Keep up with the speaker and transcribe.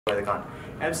the con.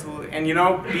 Absolutely. And you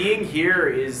know, being here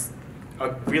is a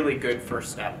really good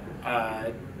first step.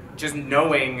 Just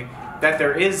knowing that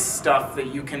there is stuff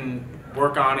that you can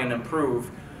work on and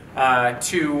improve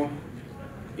to,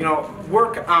 you know,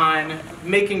 work on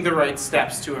making the right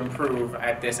steps to improve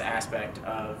at this aspect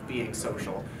of being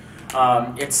social.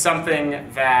 It's something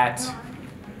that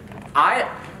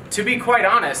to be quite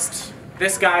honest,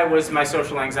 this guy was my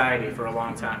social anxiety for a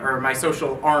long time, or my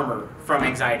social armor from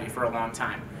anxiety for a long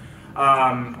time.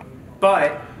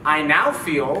 But I now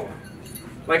feel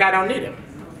like I don't need him.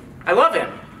 I love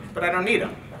him, but I don't need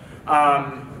him.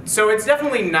 So it's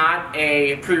definitely not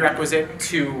a prerequisite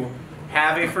to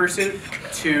have a fursuit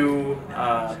to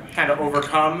kind of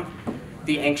overcome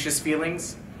the anxious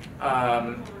feelings.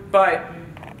 But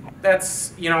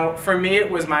that's, you know, for me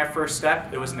it was my first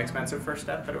step. It was an expensive first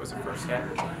step, but it was a first step.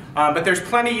 But there's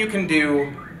plenty you can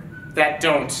do that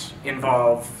don't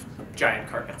involve giant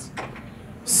carpets.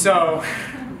 So,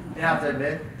 You have to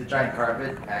admit, the giant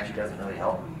carpet actually doesn't really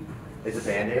help. It's a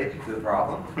band-aid to the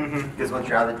problem. Because once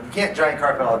you're out there, you can't giant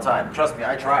carpet all the time. Trust me,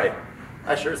 I tried.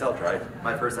 I sure as hell tried.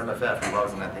 My first MFF, I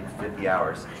was in, I think, 50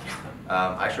 hours.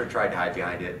 I sure tried to hide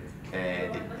behind it,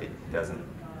 and it doesn't.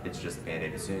 It's just a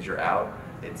band-aid. As soon as you're out,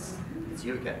 it's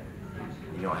you again.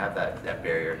 You don't have that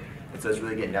barrier. And so it's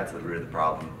really getting down to the root of the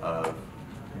problem of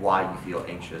why you feel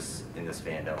anxious in this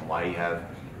fandom, why you have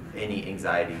any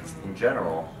anxieties in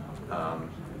general.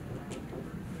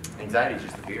 Anxiety is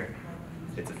just a fear.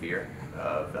 It's a fear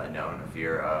of the unknown, a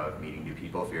fear of meeting new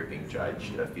people, a fear of being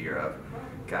judged, a fear of,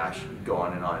 gosh, go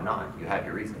on and on and on. You have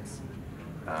your reasons.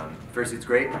 Fursuit's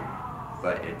great,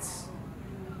 but it's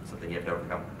something you have to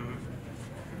overcome.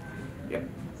 Yep.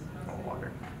 More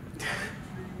water.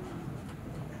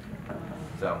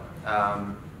 So,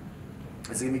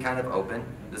 this is going to be kind of open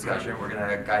discussion. We're going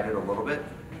to guide it a little bit,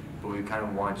 but we kind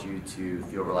of want you to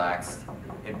feel relaxed.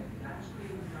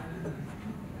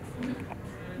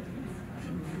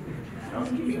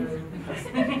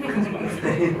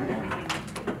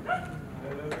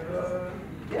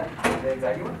 Yeah, the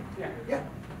anxiety one? Yeah.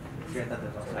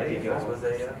 I didn't know this was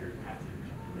a...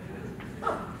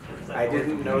 I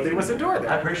didn't know there was a door there.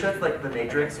 I'm pretty sure it's like the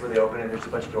Matrix where they open and there's a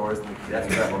bunch of doors and that's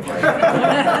what that looked like.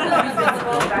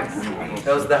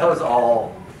 that was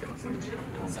all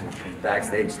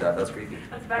backstage stuff. That's creepy.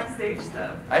 That's backstage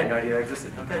stuff. I had no idea that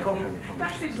existed. Okay, cool.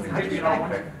 Backstage is How'd you get all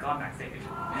back there? gone backstage.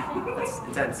 That's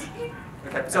intense.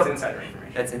 Okay, So that's insider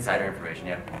information. That's insider information,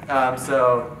 yeah.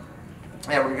 So,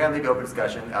 yeah, we're going to leave open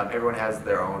discussion. Everyone has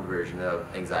their own version of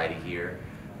anxiety here,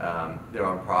 their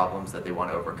own problems that they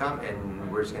want to overcome,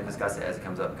 and we're just going to discuss it as it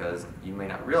comes up because you may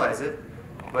not realize it,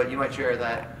 but you might share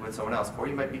that with someone else, or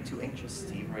you might be too anxious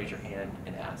to even raise your hand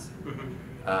and ask.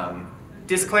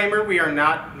 Disclaimer, we are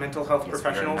not mental health Yes,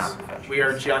 professionals. we are not professionals. We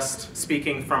are just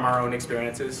speaking from our own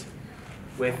experiences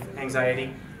with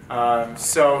anxiety.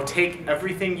 So take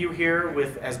everything you hear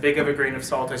with as big of a grain of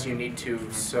salt as you need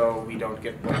to so we don't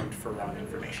get blamed for wrong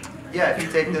information. Yeah, if you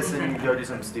take this and you go do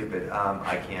something stupid,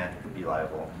 I can't be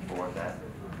liable for that.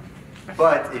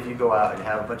 But if you go out and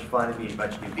have a bunch of fun and meet a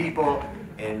bunch of new people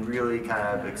and really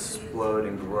kind of explode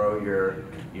and grow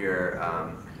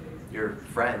your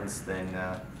friends, then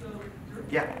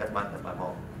yeah, that's my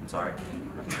fault. I'm sorry.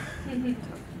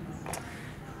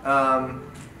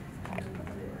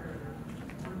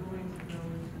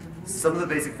 Some of the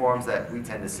basic forms that we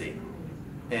tend to see,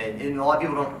 and a lot of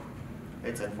people don't.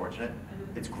 It's unfortunate.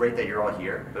 It's great that you're all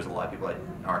here. There's a lot of people that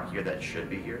aren't here that should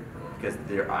be here because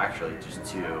they're actually just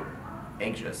too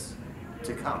anxious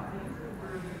to come.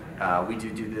 We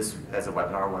do this as a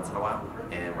webinar once in a while,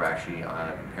 and we're actually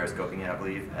periscoping it, I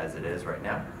believe, as it is right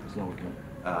now.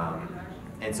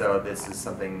 And so this is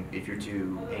something, if you're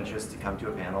too anxious to come to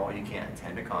a panel or you can't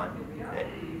attend a con, that,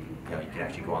 you can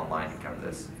actually go online and cover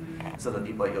this. So the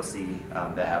people that you'll see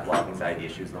that have a lot of anxiety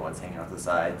issues are the ones hanging off the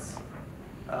sides,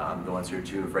 the ones who are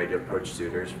too afraid to approach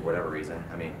suitors for whatever reason.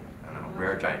 I mean, I don't know,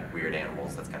 rare giant weird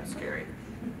animals, that's kind of scary.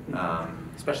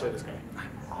 Especially this guy.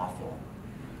 I'm awful.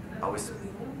 I always say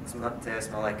I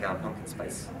smell like pumpkin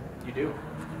spice. You do.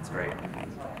 It's great.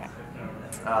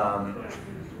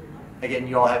 Again,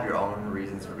 you all have your own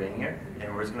reasons for being here,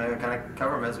 and we're just going to kind of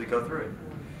cover them as we go through it.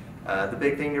 The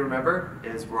big thing to remember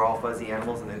is we're all fuzzy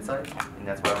animals on the inside, and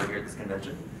that's why we're here at this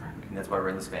convention, and that's why we're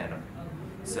in this fandom.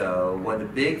 So one of the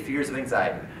big fears of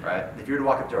anxiety, right? If you were to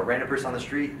walk up to a random person on the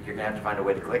street, you're going to have to find a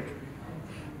way to click.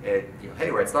 Hey,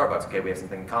 we're at Starbucks. Okay, we have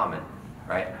something in common,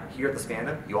 right? Here at this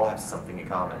fandom, you all have something in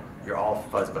common. You're all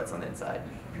fuzzbutts on the inside.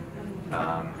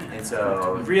 And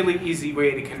so, really easy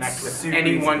way to connect with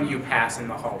anyone you pass in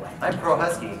the hallway. I'm Pro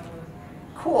Husky.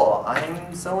 Cool,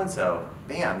 I'm so-and-so.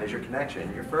 Bam, there's your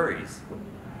connection. You're furries.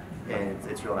 and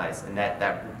it's real nice. And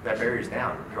that barrier's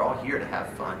down. You're all here to have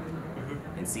fun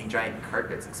and see giant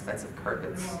carpets, expensive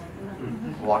carpets,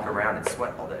 walk around and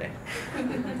sweat all day.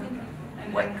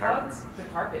 And Wet then carpets. hug the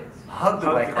carpets. Hug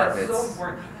the wet carpets. That's so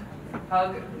important.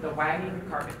 Hug the wagging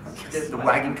carpets. The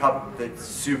wagging cup, that's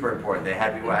super important. They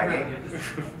had me wagging.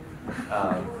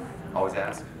 Always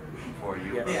ask before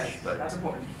you approach. Yes, But, that's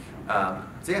important.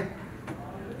 so yeah.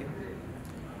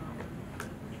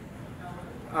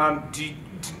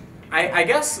 I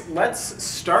guess let's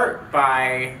start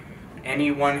by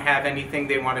anyone have anything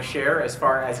they want to share as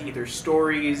far as either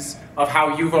stories of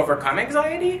how you've overcome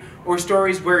anxiety or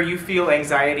stories where you feel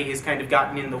anxiety has kind of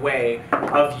gotten in the way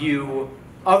of you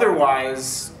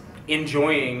otherwise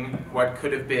enjoying what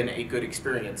could have been a good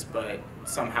experience, but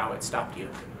somehow it stopped you.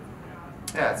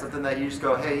 Yeah, it's something that you just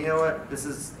go, hey, you know what?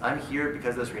 I'm here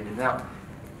because of this reason. Now,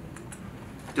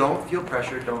 don't feel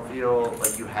pressure. Don't feel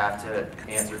like you have to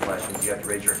answer questions. You have to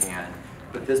raise your hand.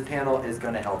 But this panel is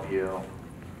going to help you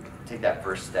take that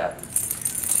first step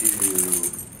to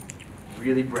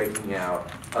really breaking out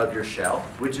of your shell,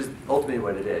 which is ultimately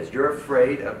what it is. You're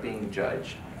afraid of being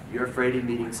judged. You're afraid of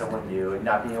meeting someone new and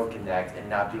not being able to connect and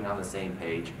not being on the same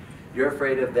page. You're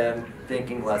afraid of them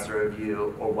thinking lesser of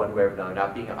you or one way or another,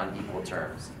 not being on equal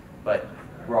terms. But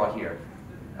we're all here.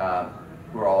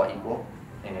 We're all equal,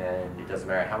 and it doesn't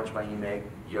matter how much money you make,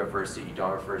 you have a fursuit, you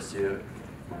don't have a fursuit,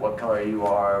 what color you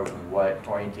are, what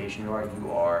orientation you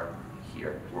are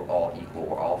here. We're all equal,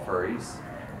 we're all furries,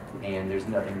 and there's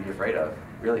nothing to be afraid of,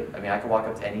 really. I mean, I can walk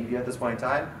up to any of you at this point in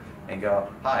time and go,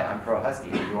 hi, I'm Pro Husky,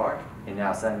 and you are? And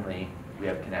now suddenly we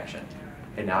have a connection.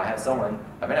 And now I have someone,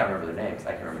 I may not remember their names,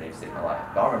 I can't remember names to save my life,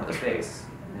 but I'll remember their face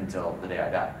until the day I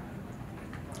die.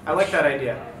 I like that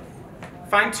idea.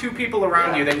 Find two people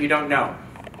around you that you don't know.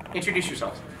 Introduce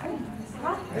yourselves.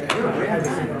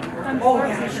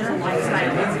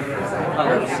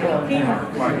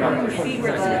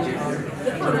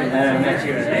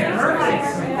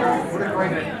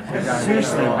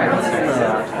 Seriously, I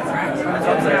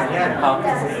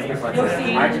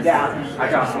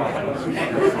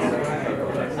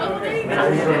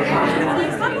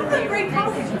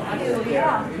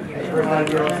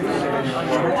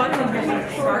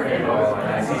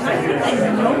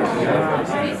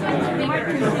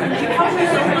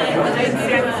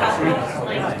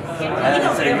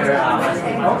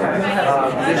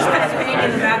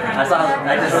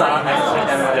just saw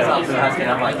Blue Husky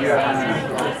and I'm like, you're a Husky.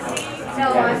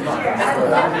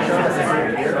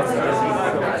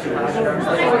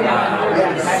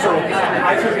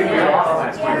 I took a year off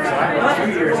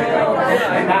 2 years ago,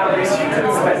 and now this year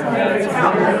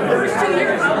The first 2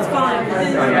 years, I was fine.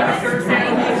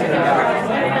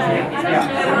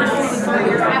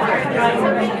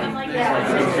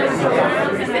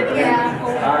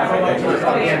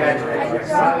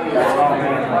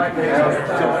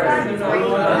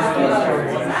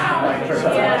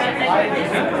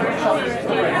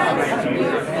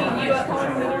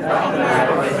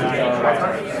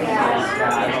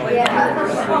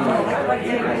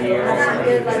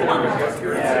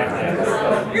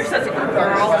 You're such a good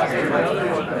girl.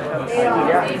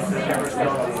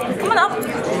 Come on up.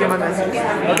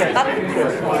 Okay.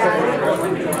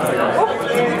 Oh,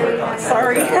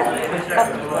 sorry. Good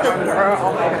girl.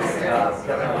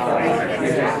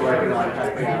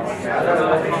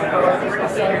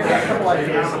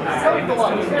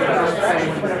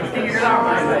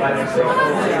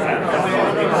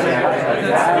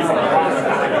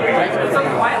 It's so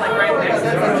quiet, like right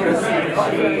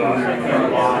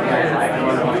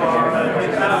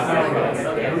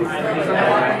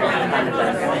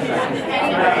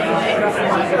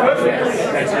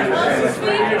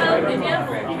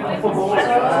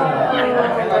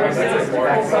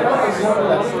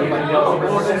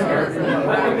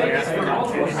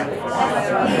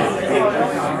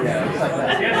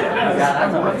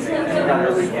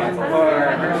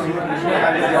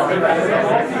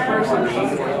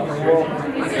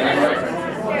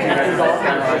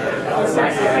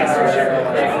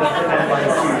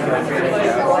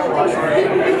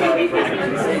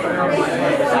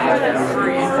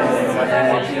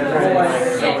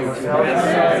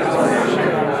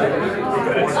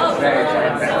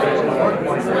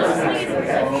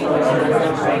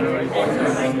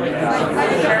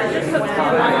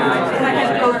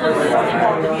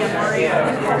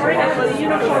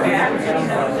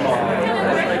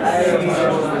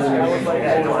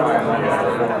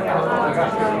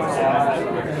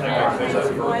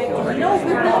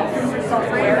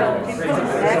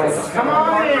Come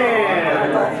on in!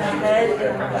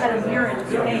 Had a mirror in his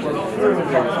face.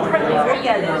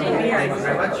 Yeah, there's a mirror.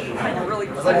 Kind of really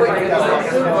cute. The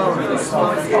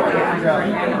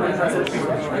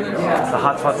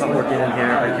hotspot's not working in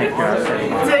here. I can't hear us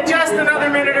anymore. Take just another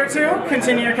minute or two.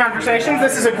 Continue your conversations.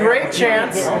 This is a great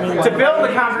chance to build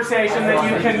a conversation that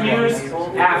you can use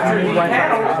after the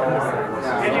panel,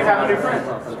 and you have a new friend.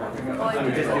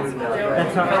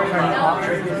 That's not turning off.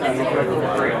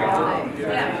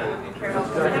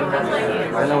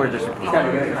 I know we're just.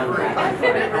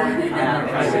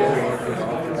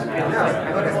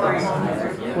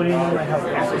 What do you mean by help?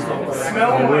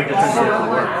 We're just no,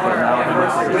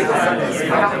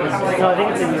 I think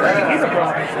it's a user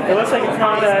problem. It looks like it's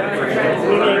not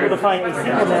being able to find a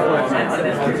single network.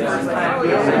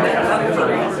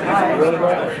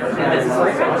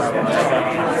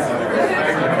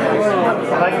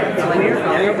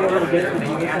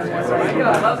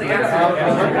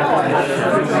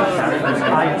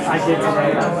 I did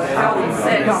today.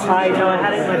 I know I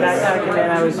had it in my backpack and then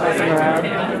I was messing around.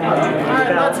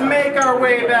 Alright, let's make our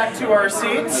way back to our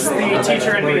seats. The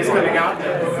teacher in me is coming out.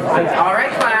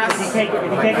 Alright, class. If you can't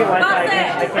get Wi-Fi,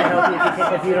 I can't help you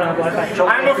if you don't have Wi-Fi.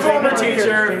 I'm a former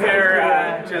teacher.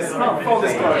 They're just full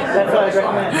disclosure. That's what I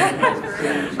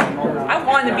recommend. I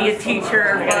wanted to be a teacher,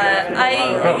 but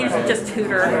I usually just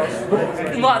tutor.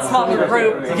 A lot smaller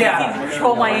group. It's Yeah. easy to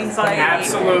control my anxiety.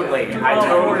 Absolutely. I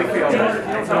totally feel that.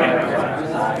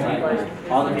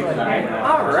 All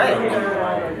right.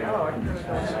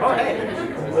 Oh, hey.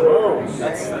 Whoa,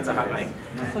 that's a hot mic.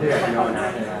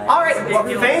 All right. Well,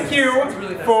 thank you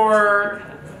for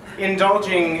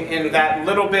indulging in that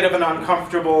little bit of an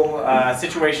uncomfortable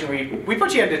situation. We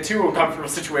put you into 2 uncomfortable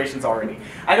situations already.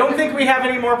 I don't think we have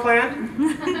any more planned.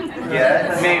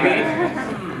 Yeah. Maybe.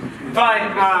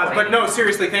 But no,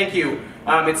 seriously, thank you.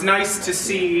 It's nice to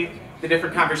see the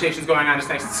different conversations going on. It's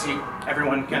nice to see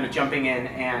everyone kind of jumping in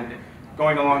and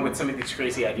going along with some of these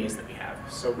crazy ideas that we have.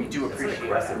 So we do appreciate it.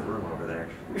 Aggressive room over there.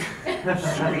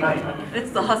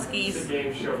 It's the Huskies.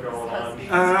 Game show going on.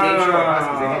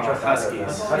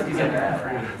 Huskies. Huskies are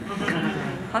bad.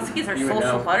 Huskies are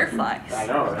social butterflies. I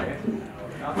know, right?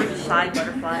 Shy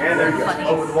butterflies. Yeah, they're good. Funny.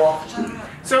 Over the wall.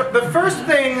 So the first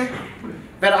thing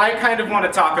that I kind of want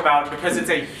to talk about, because it's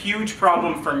a huge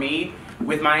problem for me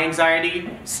with my anxiety,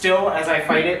 still as I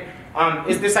fight it,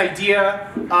 is this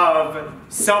idea of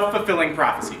self-fulfilling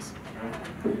prophecies.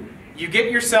 You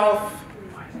get yourself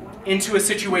into a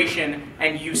situation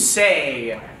and you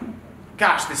say,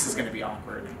 gosh, this is going to be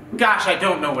awkward. Gosh, I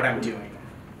don't know what I'm doing.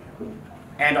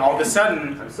 And all of a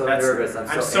sudden, I'm so nervous.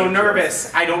 I'm so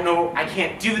nervous. I don't know. I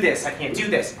can't do this. I can't do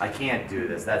this. I can't do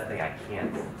this. That's the thing. I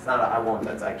can't. It's not. I won't.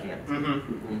 That's I can't.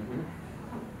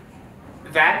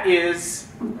 That is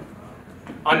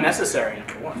unnecessary,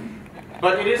 number one.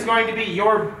 But it is going to be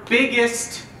your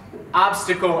biggest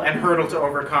obstacle and hurdle to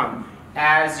overcome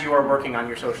as you are working on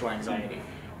your social anxiety.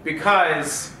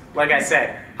 Because, like I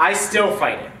said, I still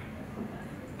fight it.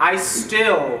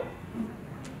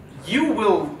 You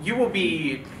will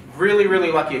be really,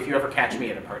 really lucky if you ever catch me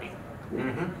at a party.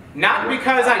 Not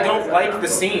because I don't like the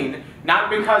scene, not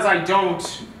because I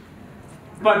don't,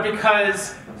 but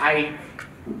because I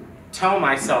tell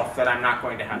myself that I'm not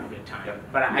going to have a good time.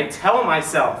 But I tell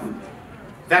myself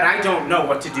that I don't know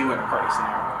what to do in a party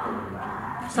scenario.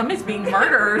 Somebody's being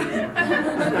murdered.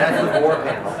 That's the war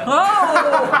panel.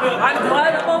 Oh, I'm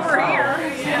glad I'm over here.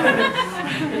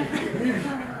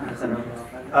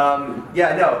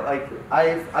 Yeah, no, like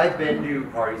I've been to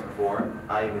parties before.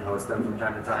 I even host them from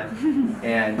time to time.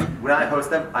 And when I host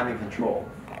them, I'm in control.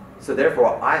 So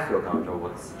therefore, I feel comfortable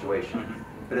with the situation.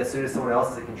 But as soon as someone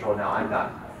else is in control, now I'm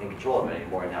not in control of it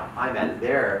anymore. Now I'm at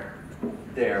their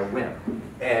whim.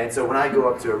 And so when I go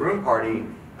up to a room party,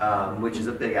 which is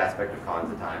a big aspect of cons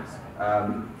at times,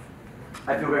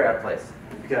 I feel very out of place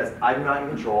because I'm not in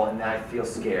control, and then I feel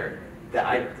scared.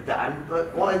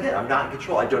 Well, again, I'm not in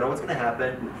control. I don't know what's going to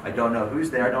happen. I don't know who's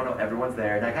there. I don't know everyone's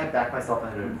there. And I kind of back myself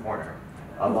into a corner.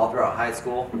 All throughout high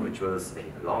school, which was a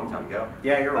long time ago.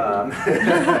 Yeah, you're old.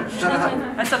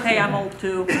 That's okay, I'm old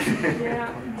too.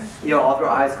 You know, all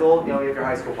throughout high school, you have your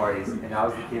high school parties, and I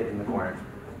was the kid in the corner,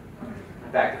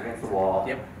 back against the wall,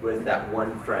 with that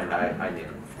one friend I knew.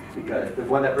 Because the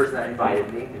person that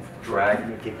invited me and dragged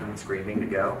me kicking and screaming to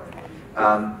go.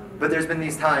 But there's been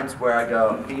these times where I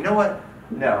go, hey, you know what?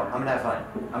 No, I'm gonna have fun.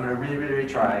 I'm gonna really, really, really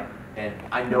try. And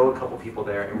I know a couple people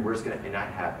there, and and I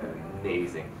have an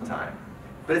amazing time.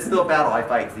 But it's still a battle I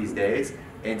fight these days.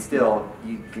 And still,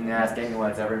 you can ask anyone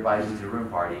that's ever invited me to a room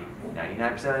party,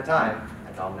 99% of the time,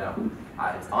 I tell them no.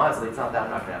 Honestly, it's not that I'm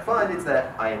not gonna have fun, it's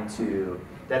that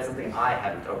that's something I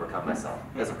haven't overcome myself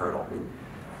as a hurdle.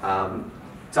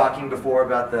 Talking before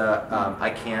about the I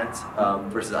can't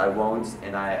versus I won't,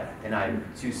 and I'm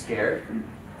too scared.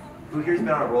 Who here's been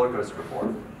on a roller coaster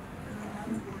before?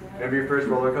 Remember your first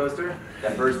roller coaster?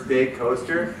 That first big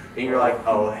coaster? And you're like,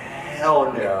 oh,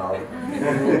 hell no.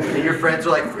 And your friends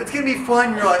are like, it's gonna be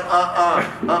fun. You're like,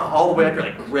 all the way up, you're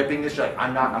like gripping this, you're like,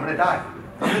 I'm gonna die.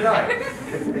 I'm gonna die.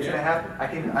 It's gonna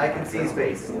happen. I can see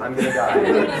space. I'm gonna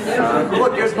die.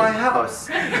 Look, there's my house.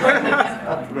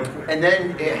 And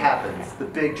then it happens, the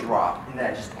big drop, and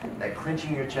that clenching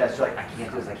in your chest. You're like, I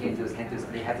can't do this. I can't do this. Can't do this.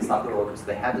 They have to stop the roller coaster.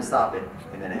 They have to stop it.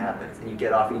 And then it happens, and you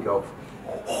get off and you go,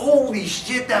 holy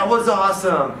shit, that was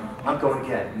awesome. I'm going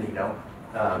again. And you know,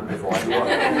 there's a lot of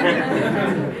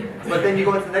But then you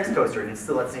go into the next coaster, and it's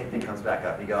still that same thing comes back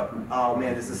up. And you go, oh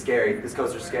man, this is scary. This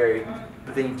coaster's scary.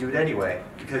 But then you do it anyway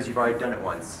because you've already done it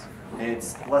once, and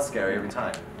it's less scary every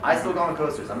time. I still go on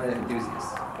coasters. I'm an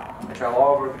enthusiast. I travel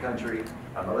all over the country.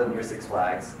 I live near Six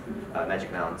Flags, Magic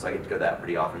Mountain, so I get to go that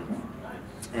pretty often.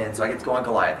 And so I get to go on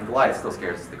Goliath, and Goliath still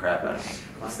scares the crap out of me.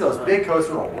 Still, this big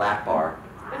coaster with a lap bar.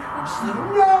 I'm just like,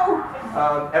 no!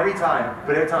 Every time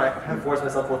I force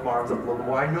myself to lift my arms up a little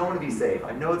more. I know I'm going to be safe.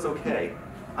 I know it's okay.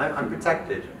 I'm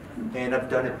protected, and I've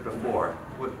done it before.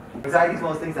 Anxiety is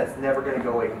one of those things that's never going to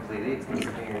go away completely. It's going to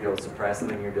be something you're going to be able to suppress,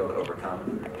 something you're going to be able to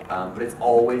overcome. But it's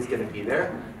always going to be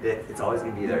there. It's always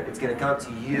going to be there. It's going to come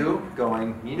to you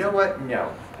going, you know what?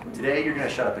 No. Today you're going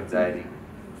to shut up anxiety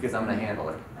because I'm going to handle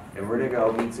it. And we're going to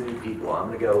go meet some new people.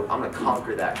 I'm going to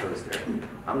conquer that coaster.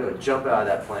 I'm going to jump out of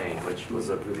that plane, which was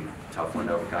a really tough one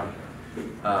to overcome.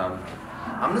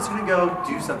 I'm just going to go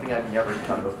do something I've never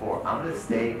done before. I'm going to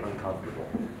stay uncomfortable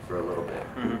for a little bit.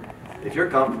 If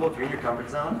you're comfortable, if you're in your comfort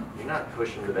zone, you're not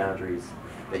pushing the boundaries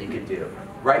that you can do.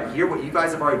 Right here, what you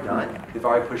guys have already done, you've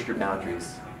already pushed your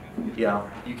boundaries. You know,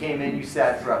 you came in, you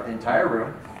sat throughout the entire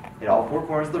room, in all four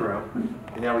corners of the room,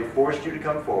 and now we forced you to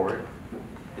come forward,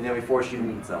 and then we forced you to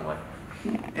meet someone.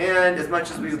 And as much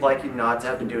as we would like you not to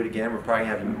have to do it again, we're probably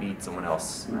going to have you meet someone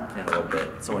else in a little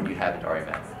bit, someone you haven't already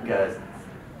met. Because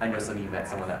I know some of you met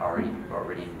someone that you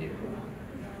already knew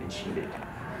and cheated.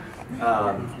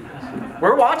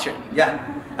 We're watching. Yeah,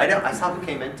 I know. I saw who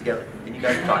came in together, and you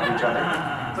guys were talking to each other.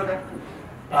 It's okay.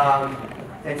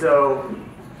 And so,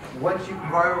 once you've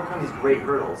already overcome these great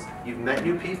hurdles, you've met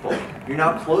new people. You're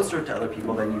now closer to other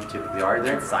people than you typically are.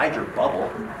 They're inside your bubble,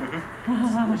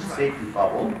 your safety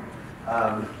bubble.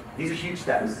 These are huge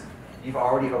steps. You've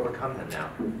already overcome them now.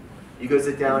 You go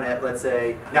sit down at, let's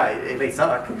say, now it may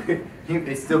suck.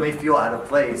 It still may feel out of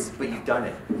place, but you've done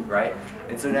it, right?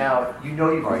 And so now you know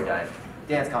you've already done it.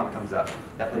 Dance comp comes up.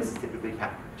 That place is typically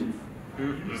packed. You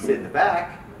sit in the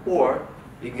back, or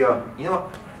you can go, you know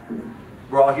what?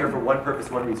 We're all here for one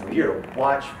purpose, one reason. We're here to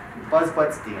watch Buzz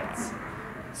Butts dance.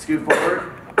 Scoot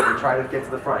forward and try to get to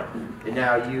the front. And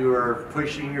now you're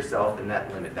pushing yourself in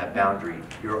that limit, that boundary.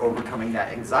 You're overcoming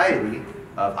that anxiety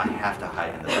of, I have to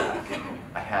hide in the back.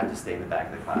 I have to stay in the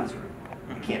back of the classroom.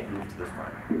 You can't move to the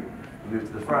front. You move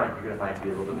to the front, you're going to find it to be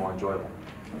a little bit more enjoyable.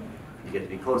 You get to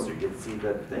be closer. You get to see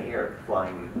the hair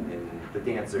flying and the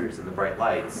dancers and the bright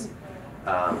lights.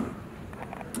 And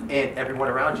everyone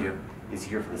around you is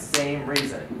here for the same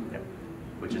reason,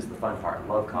 which is the fun part,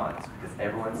 love cons.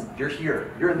 Because you're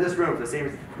here. You're in this room for the same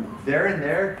reason. They're in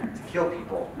there to kill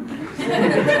people.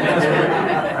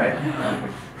 Right?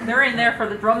 They're in there for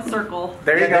the drum circle.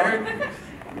 There you go.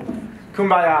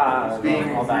 Kumbaya.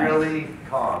 Being really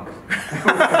calm.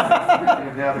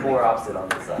 And now the polar opposite on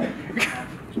this side.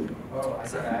 Oh, I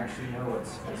don't actually know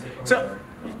what's So,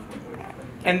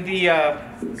 and the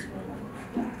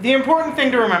important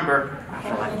thing to remember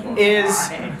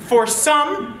is, for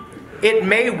some, it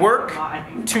may work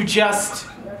to just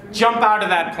jump out of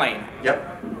that plane. Yep.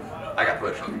 I got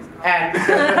pushed. At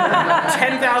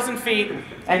 10,000 feet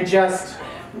and just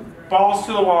balls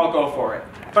to the wall, go for it.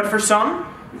 But for some,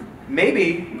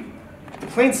 maybe the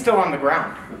plane's still on the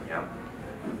ground. Yeah.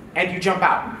 And you jump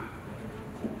out.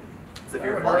 So if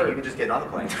you're flying, you can just get on the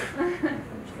plane.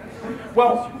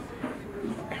 Well,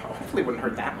 hopefully it wouldn't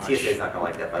hurt that much. TSA's not gonna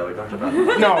like that, by the way. Don't jump out.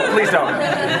 No, please don't.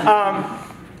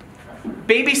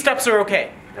 Baby steps are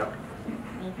okay. Yep.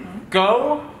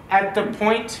 Go at the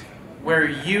point where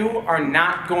you are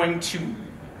not going to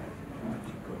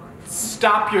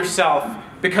stop yourself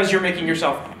because you're making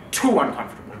yourself too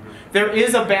uncomfortable. There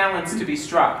is a balance to be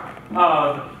struck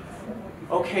of,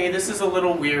 okay, this is a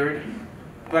little weird,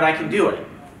 but I can do it.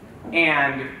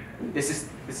 And this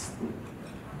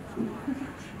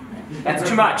that's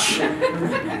too much.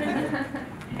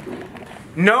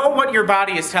 Know what your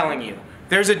body is telling you.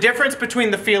 There's a difference between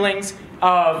the feelings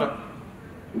of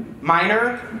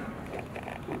minor,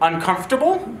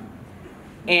 uncomfortable,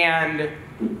 and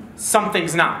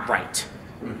something's not right.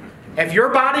 If your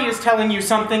body is telling you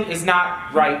something is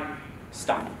not right,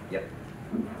 stop. Yep.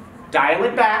 Dial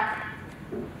it back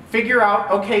figure out,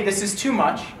 okay, this is too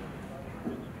much.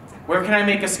 Where can I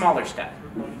make a smaller step?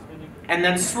 And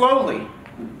then slowly,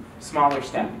 smaller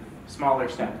step, smaller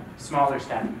step, smaller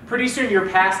step. Pretty soon you're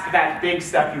past that big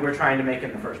step you were trying to make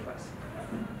in the first place.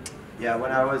 Yeah,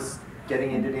 when I was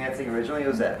getting into dancing originally, it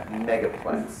was at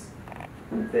Megaplex.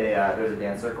 There's a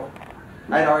dance circle.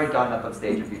 I had already gone up on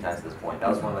stage a few times at this point. That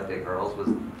was one of my big hurdles, was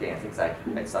dancing, because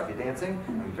I suck at dancing.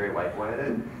 I'm very white boy at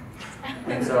it.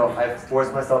 And so I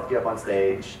forced myself to get up on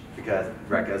stage because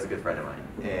Rekka is a good friend of mine.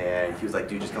 And he was like,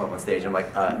 dude, just come up on stage. I'm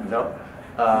like, no.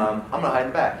 I'm going to hide in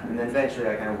the back. And then eventually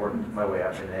I kind of worked my way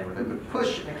up. And then with a good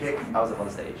push and a kick, I was up on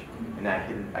the stage. And I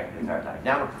hit the entire time.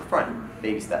 Now I'm up to the front.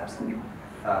 Baby steps.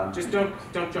 Just don't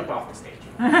jump off the stage.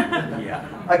 Yeah.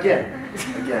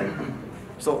 Again.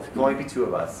 So there'll only be two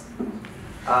of us.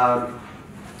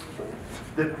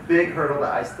 The big hurdle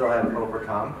that I still haven't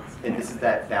overcome, and this is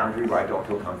that boundary where I don't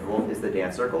feel comfortable, is the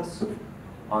dance circles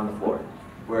on the floor,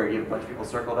 where you have a bunch of people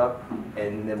circled up,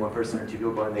 and then one person or two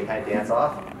people go and they kind of dance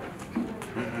off.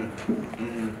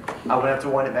 I went up to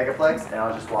one at Megaplex, and I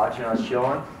was just watching, I was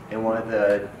chilling, and one of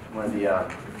the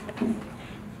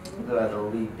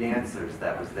lead dancers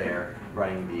that was there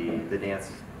running the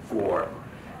dance floor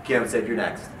came and said, "You're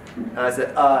next." And I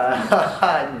said,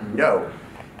 no.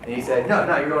 And he said, no,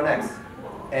 you're going next.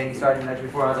 And he started to mention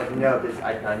before, I was like, no,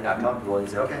 I'm not comfortable. And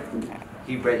he said, okay.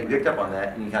 He picked up on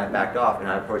that, and he kind of backed off, and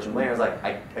I approached him later. I was like,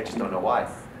 I just don't know why.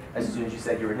 As soon as you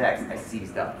said you were next, I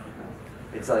seized up.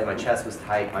 It's like my chest was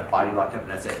tight, my body locked up,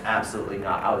 and I said, absolutely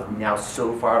not. I was now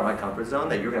so far out of my comfort zone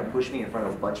that you're going to push me in front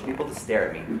of a bunch of people to stare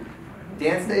at me.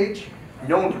 Dance stage,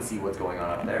 no one can see what's going on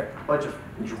up there. A bunch of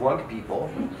drunk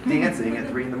people dancing at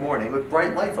 3 in the morning with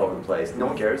bright lights all over the place. No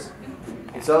one cares.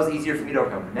 And so it was easier for me to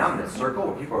overcome. Now I'm in a circle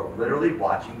where people are literally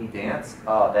watching me dance.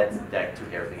 Oh, that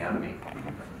took everything out of me.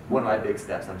 One of my big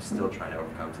steps I'm still trying to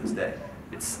overcome to this day.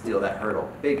 It's still that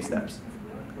hurdle. Baby steps.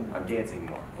 I'm dancing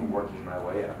more. I'm working my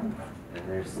way up. And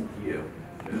there's you,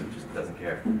 who just doesn't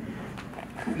care.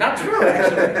 Not true,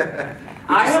 actually.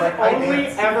 I have only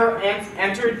ever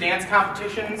entered dance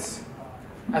competitions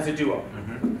as a duo.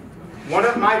 One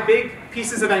of my big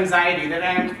pieces of anxiety that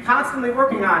I am constantly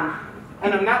working on,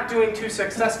 and I'm not doing too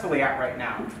successfully at right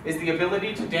now, is the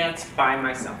ability to dance by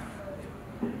myself.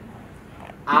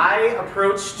 I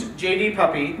approached JD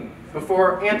Puppy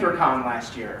before Anthrocon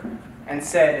last year and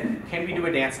said, can we do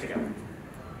a dance together?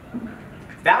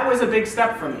 That was a big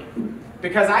step for me,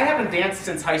 because I haven't danced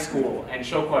since high school and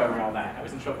show choir and all that. I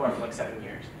was in show choir for like 7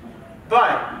 years.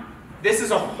 But this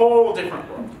is a whole different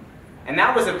world. And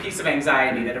that was a piece of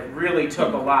anxiety that it really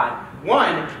took a lot.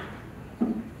 One,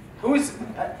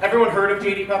 everyone heard of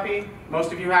JD Puppy?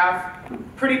 Most of you have?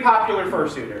 Pretty popular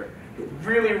fursuiter.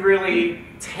 Really, really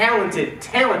talented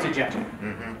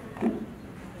gentleman.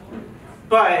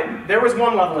 But there was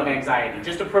one level of anxiety,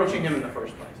 just approaching him in the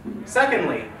first place.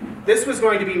 Secondly, this was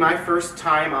going to be my first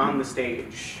time on the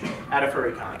stage at a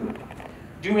FurryCon,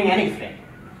 doing anything.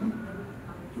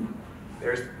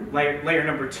 There's layer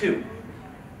number 2.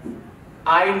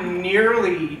 I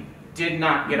nearly did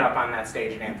not get up on that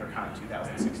stage at Anthrocon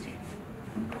 2016.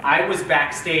 I was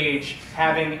backstage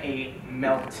having a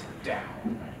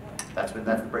meltdown. That's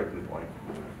the breaking point.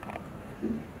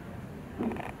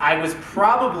 I was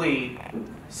probably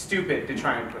stupid to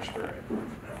try and push through it.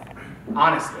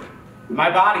 Honestly. My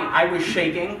body, I was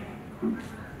shaking.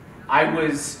 I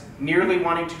was nearly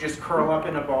wanting to just curl up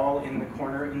in a ball in the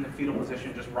corner in the fetal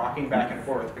position, just rocking back and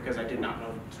forth because I did not know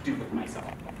what to do with myself.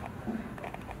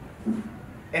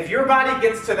 If your body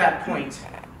gets to that point,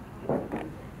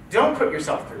 don't put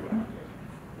yourself through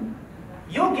it.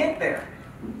 You'll get there.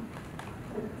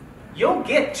 You'll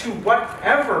get to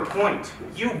whatever point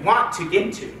you want to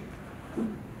get to.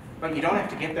 But you don't have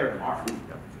to get there tomorrow.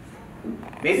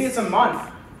 Maybe it's a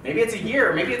month, maybe it's a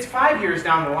year, maybe it's 5 years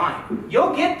down the line.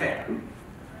 You'll get there.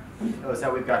 Notice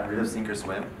how we've gotten rid of sink or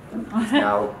swim. It's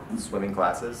now swimming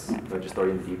classes. They'll just throw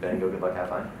you in the deep end and go good luck, have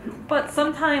fun. But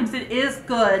sometimes it is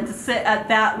good to sit at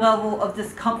that level of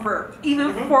discomfort,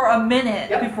 even for a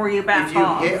minute before you back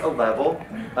off. If you hit a level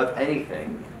of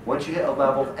anything, once you hit a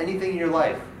level of anything in your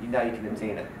life, now you can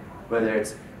obtain it. Whether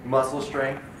it's muscle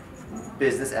strength,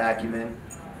 business acumen,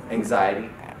 anxiety.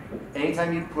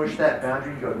 Anytime you push that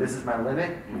boundary, you go, this is my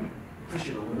limit, push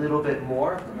it a little bit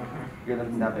more, your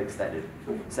limit's not extended.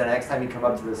 So next time you come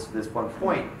up to this one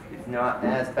point, it's not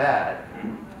as bad.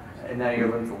 And now your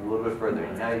limit's a little bit further.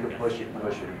 And now you can push it and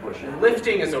push it and push it.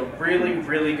 Lifting is a really,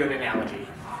 really good analogy.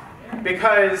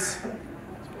 Because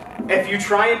if you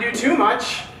try and do too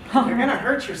much, you're going to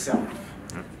hurt yourself.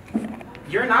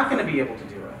 You're not going to be able to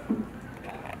do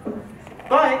it.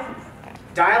 But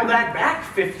dial that back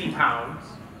 50 pounds,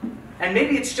 And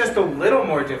maybe it's just a little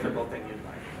more difficult than you'd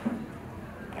like.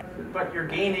 But you're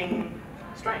gaining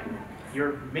strength.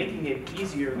 You're making it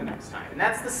easier the next time. And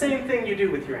that's the same thing you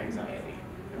do with your anxiety.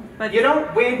 But You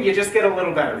don't win, you just get a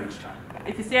little better each time.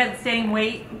 if you stay at the same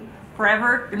weight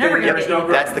forever, you're never gonna There's get no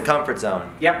growth. That's the comfort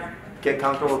zone. Yep. Get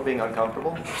comfortable with being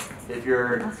uncomfortable. If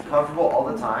you're comfortable all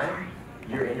the time,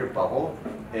 you're in your bubble.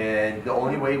 And the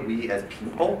only way we as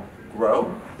people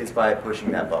grow is by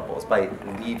pushing that bubble. It's by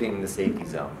leaving the safety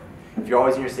zone. If you're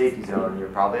always in your safety zone, you're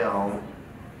probably at home.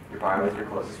 You're probably with your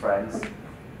closest friends.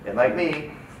 And like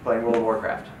me, playing World of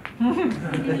Warcraft.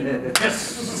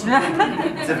 It's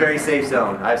a very safe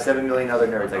zone. I have 7 million other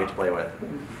nerds I get to play with.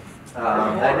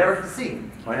 I never get to see,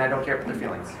 and I don't care for their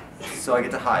feelings. So I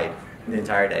get to hide the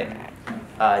entire day.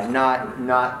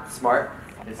 Not smart.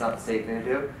 It's not the safe thing to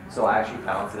do. So I actually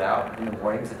balance it out. In the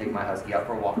mornings, I take my husky out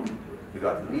for a walk. We go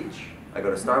out to the beach. I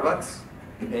go to Starbucks,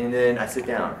 and then I sit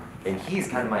down. And he's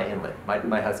kind of my inlet.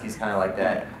 My husky's kind of like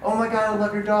that. Oh my God, I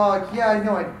love your dog. Yeah, I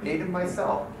know. I ate him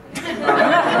myself.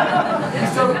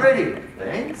 He's so pretty.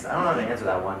 Thanks. I don't know how to answer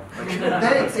that one. Like,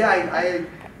 thanks. Yeah, I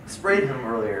sprayed him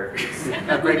earlier. It's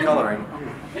got great coloring.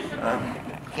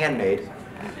 Handmade.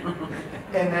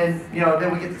 And then,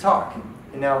 then we get to talk.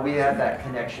 And now we have that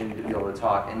connection to be able to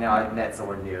talk. And now I've met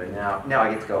someone new. And now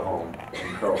I get to go home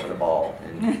and curl up in a ball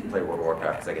and play World of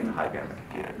Warcraft because I get to hide behind my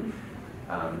computer.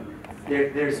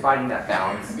 There's finding that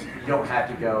balance. You don't have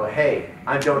to go, hey,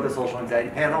 I'm done with the social anxiety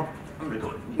panel. I'm going to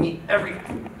go meet every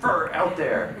fur out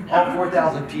there, all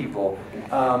 4,000 people.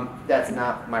 That's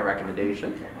not my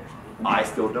recommendation. I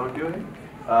still don't do it.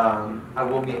 I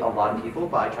will meet a lot of people,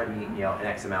 but I try to meet an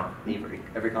X amount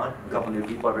every con, a couple new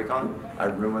people every con. I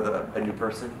room with a new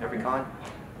person every con.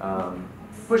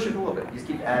 Push it a little bit. You just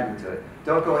keep adding to it.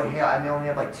 Don't go, hey, I only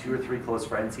have like 2 or 3 close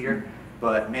friends here,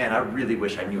 but man, I really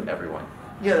wish I knew everyone.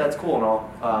 Yeah, that's cool and all,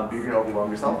 but you're going to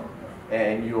overwhelm yourself,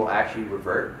 and you will actually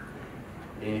revert.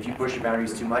 And if you push your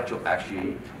boundaries too much, you'll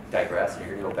actually digress, and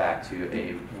you're going to go back to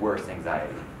a worse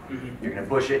anxiety. You're going to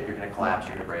push it, you're going to collapse,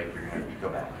 you're going to break, you're going to go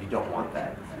back. You don't want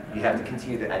that. You have to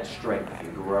continue to add strength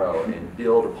and grow and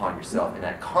build upon yourself. And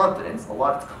that confidence, a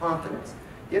lot of confidence.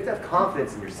 You have to have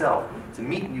confidence in yourself to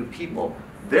meet new people.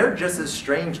 They're just as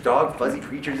strange dog, fuzzy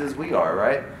creatures as we are,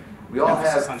 right? We all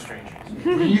have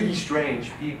really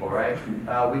strange people, right?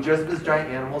 We dress up as giant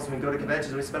animals and we go to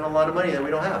conventions and we spend a lot of money that we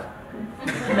don't have.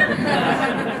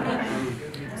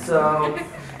 So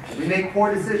we make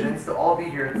poor decisions to all be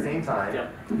here at the same time.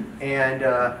 Yep. And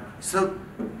so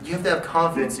you have to have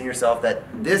confidence in yourself that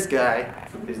this guy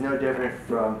is no different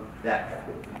from that guy.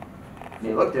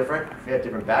 They look different, we have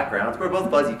different backgrounds, we're both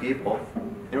fuzzy people,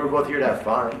 and we're both here to have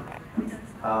fun.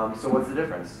 So what's the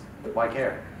difference? Why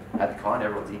care? At the con,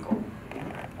 everyone's equal.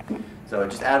 So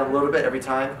just add a little bit every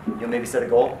time. You'll maybe set a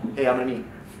goal. Hey, I'm going to meet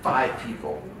 5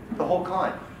 people. The whole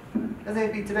con. Doesn't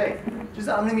have to be today. Just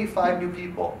I'm going to meet 5 new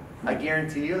people. I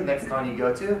guarantee you, the next con you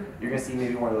go to, you're going to see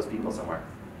maybe one of those people somewhere.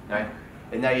 Right?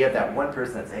 And now you have that one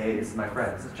person that says, hey, this is my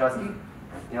friend. This is Chusky.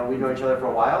 We know each other for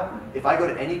a while. If I go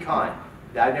to any con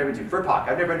that I've never been to, FurPoc,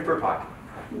 I've never been to FurPoc.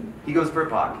 He goes to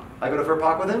FurPoc. I go to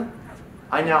FurPoc with him.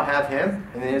 I now have him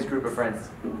and then his group of friends.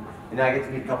 And now I get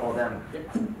to meet a couple of them.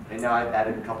 And now I've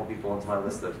added a couple people into my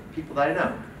list of people that I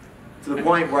know. To the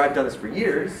point where I've done this for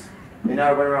years, and now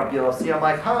I run around BLFC, I'm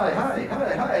like, hi,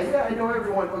 yeah, I know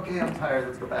everyone. Okay, I'm tired,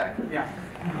 let's go back. Yeah.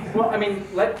 Well, I mean,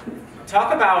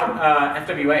 talk about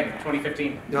FWA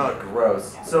 2015. Oh,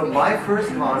 gross. So my first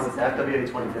con was FWA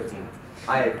 2015.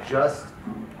 I had just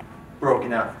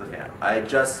broken out for the fandom. I had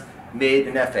just made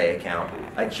an FA account.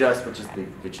 Which is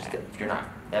if you're not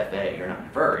FA, you're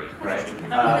not furry, right?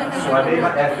 So I made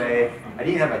my FA. I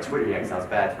didn't have my Twitter yet because I was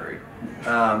bad furry.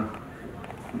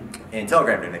 And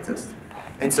Telegram didn't exist.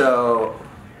 And so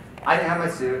I didn't have my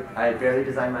suit. I had barely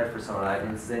designed my persona. I'd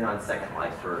been sitting on Second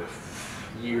Life for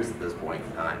years at this point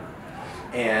in time.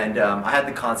 And I had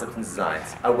the concepts and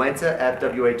designs. I went to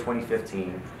FWA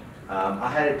 2015. I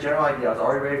had a general idea. I was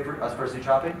already ready for fursuit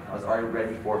shopping. I was already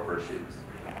ready for fursuits.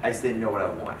 I just didn't know what I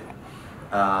wanted.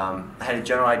 I had a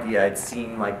general idea. I'd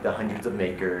seen like the hundreds of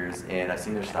makers, and I've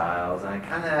seen their styles, and I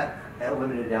kind of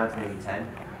limited it down to maybe 10.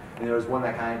 And there was one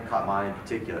that kind of caught my eye in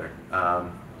particular.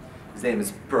 His name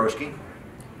is Broshki.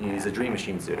 He's a Dream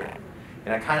Machine suitor,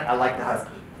 and I like the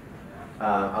husky.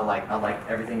 I like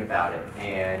everything about it,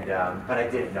 and but I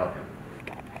didn't know him.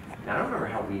 Now, I don't remember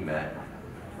how we met.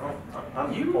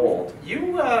 I'm old.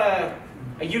 You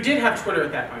did have Twitter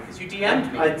at that point because you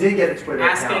DM'd me. I did get a Twitter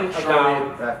asking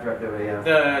account about after FWA,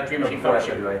 the Dream Machine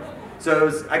Fellowship. So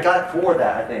I got it for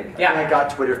that, I think. Yeah. I got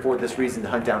Twitter for this reason, to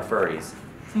hunt down furries.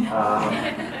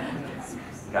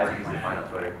 Guys are easy to find on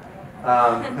Twitter.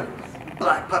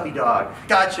 black puppy dog,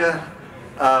 gotcha.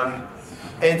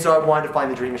 And so I wanted to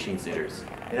find the Dream Machine suitors.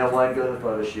 And I wanted to go to the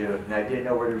photo shoot, and I didn't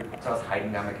know where to, so I was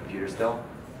hiding behind my computer still.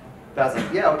 But I was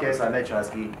like, yeah, okay, so I met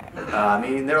Chusky.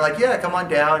 And they're like, yeah, come on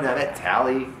down. And I met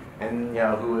Tally, and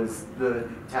who was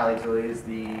Tally is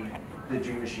the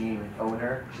Dream Machine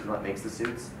owner. She's the one that makes the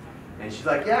suits. And she's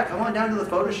like, yeah, come on down to the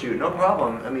photo shoot, no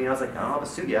problem. I mean, I was like, I don't have a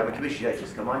suit yet, I have a commission yet,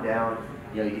 just come on down.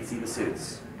 You can see the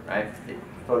suits, right? If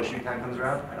photo shoot time comes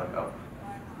around, I don't go.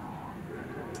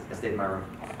 I stayed in my room.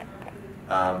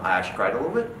 I actually cried a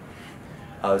little bit.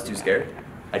 I was too scared.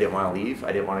 I didn't want to leave.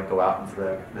 I didn't want to go out into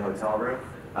the hotel room.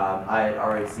 I had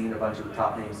already seen a bunch of the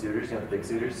top name suitors, the big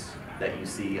suitors that you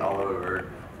see all over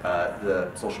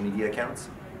the social media accounts,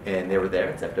 and they were there.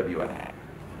 It's FWA.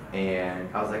 And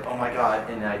I was like, oh my God,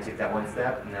 and then I took that one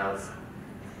step, and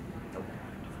nope.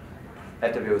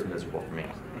 FWA was miserable for me.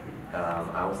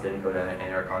 I almost didn't go to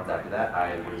any contact after that.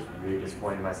 I was really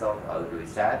disappointed in myself. I was really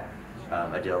sad.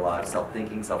 I did a lot of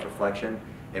self-thinking, self-reflection,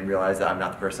 and realized that I'm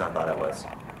not the person I thought I was.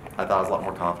 I thought I was a lot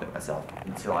more confident in myself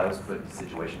until I was put in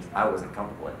situations I wasn't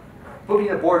comfortable in. Put me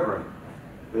in a boardroom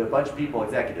with a bunch of people,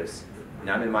 executives, and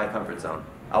I'm in my comfort zone.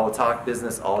 I will talk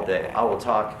business all day. I will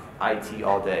talk IT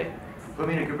all day. Put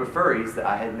me in a group of furries that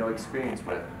I had no experience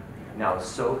with. And I was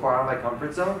so far out of my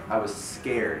comfort zone, I was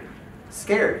scared.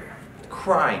 Scared.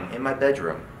 Crying in my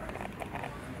bedroom.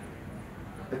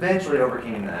 Eventually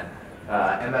overcame that.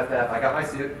 MFF, I got my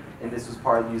suit, and this was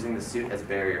part of using the suit as a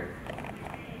barrier.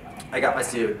 I got my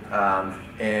suit,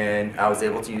 and I was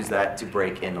able to use that to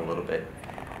break in a little bit.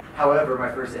 However, my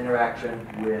first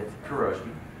interaction with Kuroshki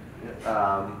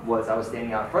was I was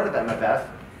standing out in front of MFF,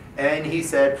 and he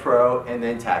said pro, and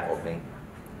then tackled me.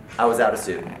 I was out of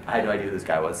suit. I had no idea who this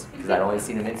guy was, because I'd only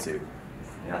seen him in suit.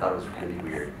 And I thought it was really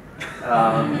weird.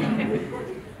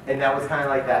 And that was kind of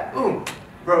like that, boom,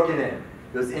 broken in.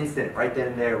 It was instant, right then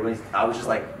and there. I was just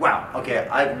like, wow, okay,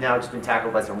 I've now just been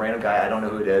tackled by some random guy, I don't know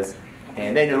who it is,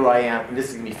 and they know who I am, and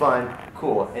this is gonna be fun,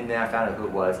 cool. And then I found out who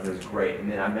it was, and it was great.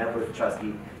 And then I met up with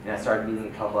Chusky, and I started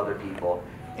meeting a couple other people.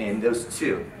 And those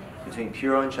two, between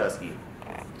Puro and Chusky,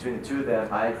 between the two of them,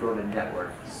 I had grown a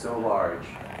network so large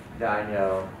that I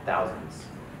know thousands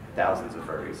of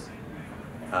furries.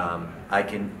 I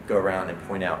can go around and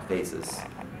point out faces,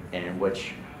 and in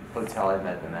which hotel I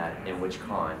met them at, in which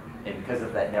con, and because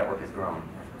of that, network has grown.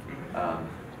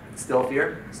 Still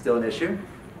fear, still an issue,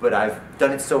 but I've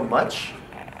done it so much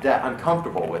that I'm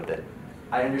comfortable with it.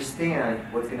 I understand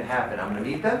what's going to happen. I'm going to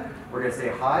meet them, we're going to say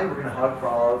hi, we're going to hug for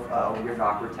all of a weird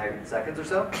awkward 10 seconds or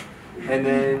so, and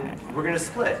then we're going to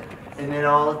split. And then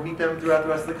I'll meet them throughout the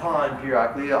rest of the con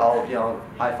periodically. I'll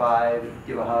high five,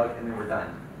 give a hug, and then we're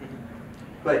done.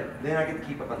 But then I get to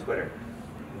keep up on Twitter,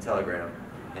 and Telegram,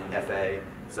 and FA,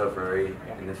 SoFurry,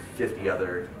 and the 50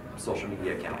 other social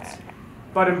media accounts.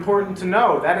 But important to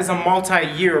know, that is a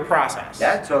multi-year process.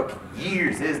 That took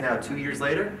years. It is now 2 years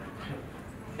later.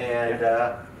 And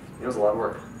it was a lot of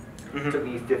work. It took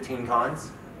me 15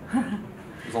 cons. It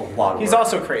was a lot of work. He's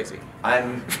also crazy.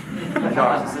 I'm a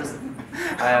narcissist.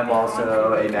 I am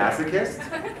also a masochist.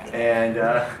 And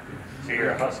So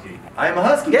you're a husky. I am a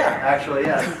husky, yeah, actually,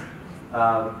 yes.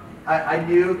 I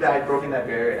knew that I'd broken that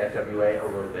barrier at FWA a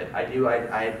little bit. I knew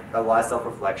I had a lot of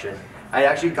self-reflection. I had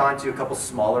actually gone to a couple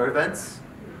smaller events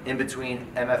in between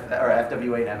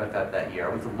FWA and MFF that year. I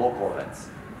went to local events,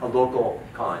 a local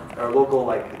con, or local,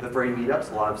 like the furry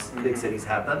meetups. A lot of big cities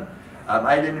have them.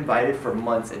 I had been invited for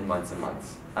months and months and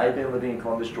months. I had been living in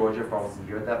Columbus, Georgia for almost a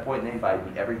year at that point, and they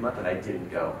invited me every month, and I didn't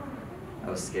go. I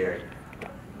was scared.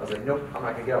 I was like, nope, I'm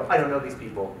not gonna go. I don't know these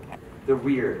people. They're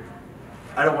weird.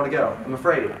 I don't want to go. I'm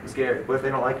afraid. I'm scared. What if they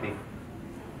don't like me?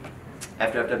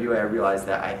 After FWA, I realized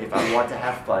that if I want to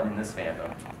have fun in this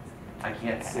fandom, I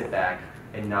can't sit back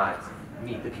and not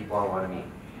meet the people I want to meet.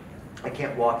 I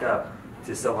can't walk up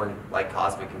to someone like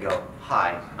Cosmic and go,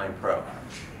 hi, I'm pro.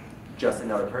 Just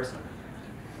another person.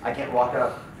 I can't walk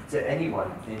up to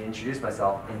anyone and introduce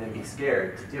myself and then be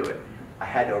scared to do it. I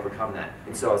had to overcome that.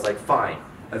 And so I was like, fine.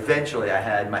 Eventually, I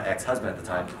had my ex-husband at the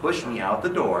time push me out the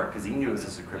door because he knew it was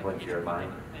just a crippling fear of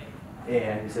mine.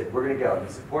 And he said, we're going to go. And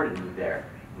he supported me there.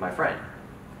 My friend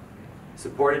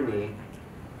supported me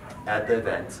at the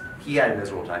event. He had a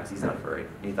miserable time because he's not furry.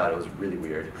 And he thought it was really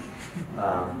weird.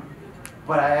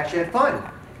 But I actually had fun.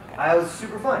 I was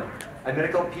super fun. I met a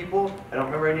couple people. I don't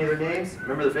remember any of their names. I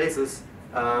remember their faces.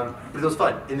 But it was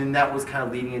fun. And then that was kind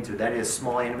of leading into it. That is a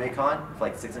small anime con with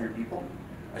like 600 people.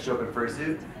 I show up in a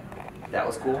fursuit. That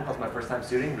was cool. That was my first time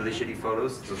shooting. Really shitty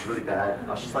photos. It was really bad.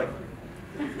 I was just like,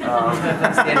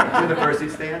 standing to the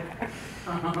fursuit stand.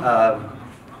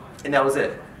 And that was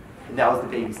it. And that was the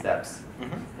baby steps.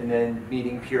 And then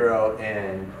meeting Puro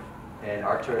and And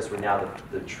Arcturus were now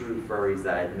the true furries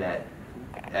that I'd met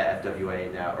at FWA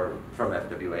now, or from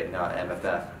FWA now at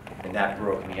MFF, and that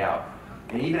broke me out.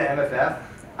 And even at MFF,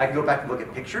 I can go back and look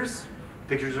at pictures.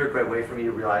 Pictures are a great way for me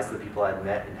to realize the people I've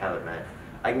met and haven't met.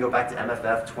 I can go back to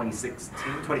MFF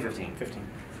 2015,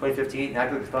 and I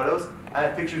can look at photos. I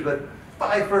have pictures with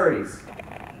 5 furries.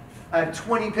 I have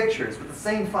 20 pictures with the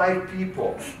same 5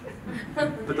 people.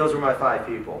 But those were my 5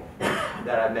 people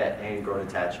that I met and grown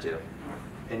attached to.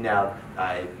 And now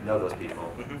I know those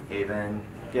people. Haven.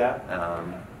 Yeah.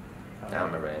 I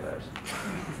don't remember any of those.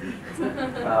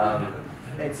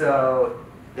 And so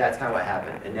that's kind of what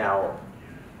happened. And now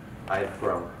I've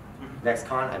grown. Next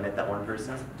con, I met that one person.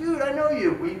 I was like, dude, I know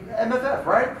you. We MFF,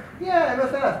 right? Yeah,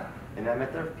 MFF. And I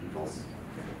met their peoples.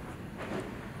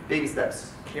 Baby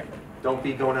steps. Yep. Don't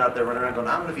be going out there running around going,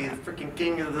 I'm going to be the freaking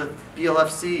king of the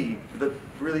BLFC, the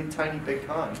really tiny big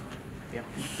con. Yep.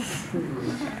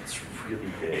 It's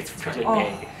really big. It's pretty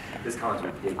big. This con's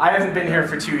big. I haven't been here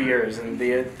for 2 years, and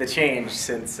the change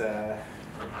since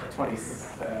 2015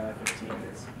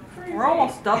 is crazy. We're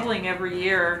almost doubling every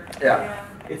year. Yeah.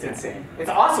 It's insane. It's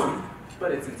awesome,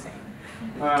 but it's insane.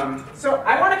 So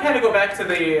I want to kind of go back to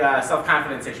the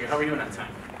self-confidence issue. How are we doing on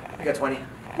time? I got 20.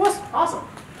 Was awesome.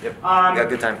 Yep. Got a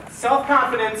good time.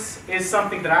 Self-confidence is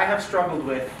something that I have struggled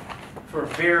with for a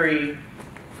very,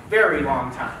 very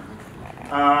long time.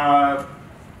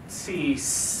 Let's see,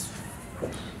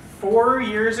 4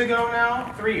 years ago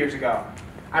now, 3 years ago,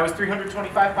 I was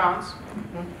 325 pounds.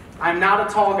 I'm not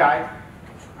a tall guy.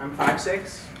 I'm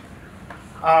 5'6".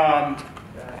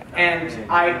 And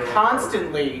I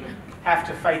constantly have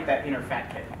to fight that inner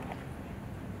fat kid.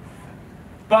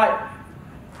 But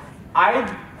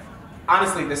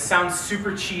honestly, this sounds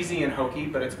super cheesy and hokey,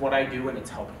 but it's what I do and it's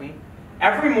helped me.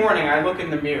 Every morning I look in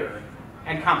the mirror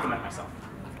and compliment myself.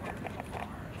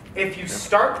 If you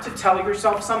start to tell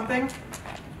yourself something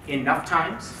enough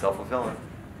times, Self-fulfilling.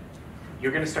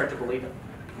 you're going to start to believe it.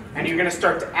 And you're going to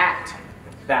start to act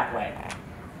that way.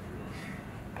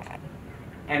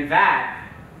 And that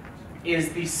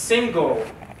is the single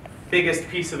biggest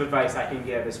piece of advice I can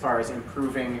give as far as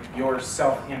improving your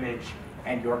self-image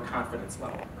and your confidence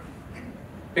level.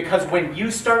 Because when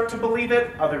you start to believe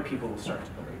it, other people will start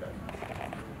to believe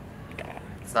it.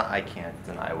 It's not I can't, it's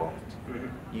an I won't.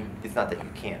 It's not that you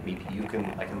can't. Maybe you can.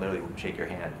 I can literally shake your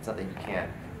hand. It's not that you can't.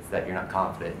 It's that you're not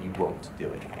confident. You won't do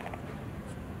it.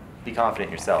 Be confident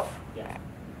in yourself. Yeah.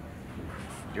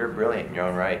 You're brilliant in your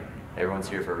own right. Everyone's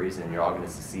here for a reason. You're all going to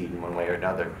succeed in one way or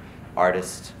another.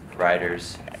 Artists,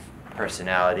 writers,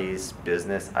 personalities,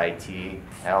 business, IT,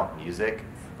 hell, music,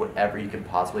 whatever you can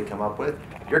possibly come up with.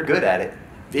 You're good at it.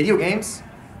 Video games.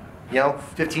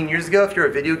 15 years ago, if you're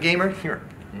a video gamer, you're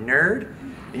a nerd.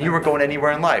 And you weren't going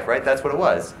anywhere in life, right? That's what it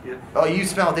was. Yeah. Oh, you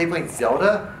spent all day playing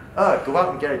Zelda? Go out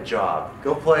and get a job.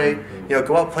 Go play,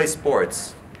 go out and play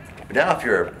sports. But now if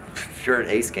you're an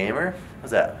ace gamer,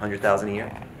 what's that, 100,000 a year?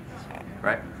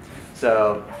 Right?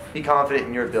 So be confident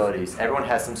in your abilities. Everyone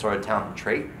has some sort of talent and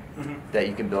trait that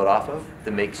you can build off of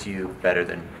that makes you better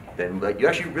than you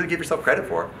actually really give yourself credit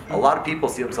for. A lot of people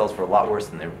see themselves for a lot worse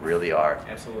than they really are.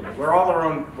 Absolutely. We're all our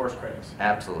own worst critics.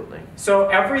 Absolutely. So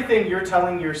everything you're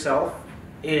telling yourself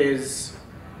is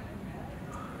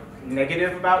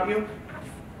negative about you.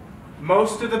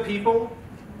 Most of the people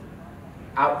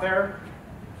out there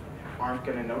aren't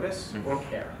going to notice or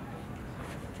care.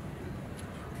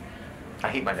 I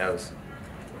hate my nose.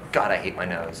 God, I hate my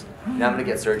nose. Now I'm going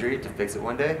to get surgery to fix it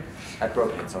one day. I've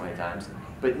broken it so many times.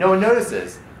 But no one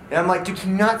notices. And I'm like, dude,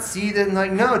 can you not see that? And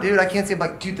like, no, dude, I can't see. I'm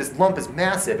like, dude, this lump is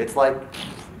massive. It's like,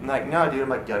 I'm like, no, dude. I'm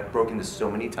like, I've broken this so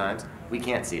many times. We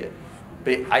can't see it.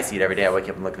 But I see it every day. I wake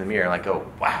up and look in the mirror and I go,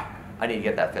 wow, I need to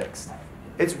get that fixed.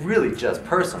 It's really just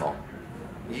personal.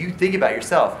 You think about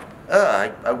yourself.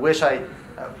 I wish I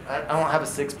don't have a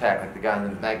six-pack like the guy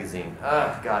in the magazine.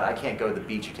 God, I can't go to the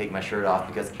beach and take my shirt off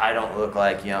because I don't look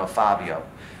like, Fabio.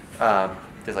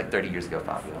 There's like 30 years ago,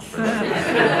 Fabio. Not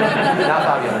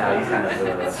Fabio now, he's kind of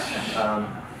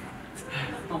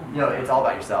it's all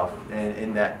about yourself and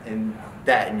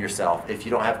in yourself. If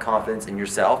you don't have confidence in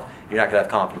yourself, you're not gonna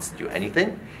have confidence to do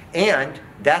anything. And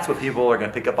that's what people are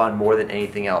gonna pick up on more than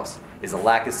anything else, is a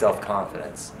lack of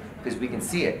self-confidence. Because we can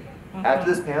see it.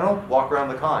 After this panel, walk around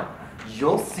the con.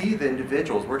 You'll see the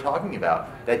individuals we're talking about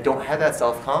that don't have that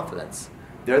self-confidence.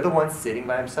 They're the ones sitting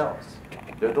by themselves.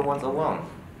 They're the ones alone.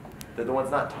 They're the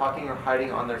ones not talking or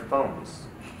hiding on their phones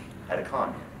at a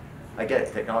con. I get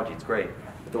it, technology, it's great.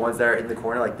 But the ones that are in the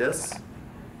corner like this,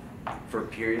 for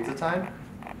periods of time,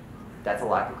 that's a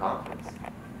lack of confidence.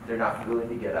 They're not willing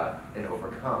to get up and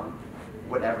overcome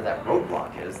whatever that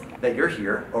roadblock is that you're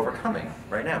here overcoming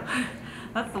right now.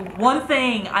 That's the one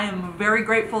thing I am very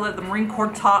grateful that the Marine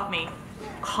Corps taught me.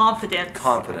 Confidence.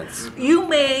 Confidence. You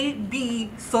may be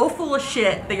so full of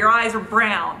shit that your eyes are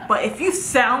brown, but if you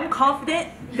sound confident,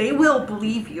 they will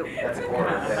believe you. That's a core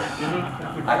right there.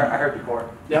 I heard the core.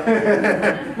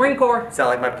 Yep. Marine Corps. Sound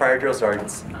like my prior drill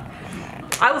sergeants.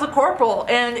 I was a corporal,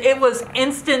 and it was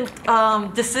instant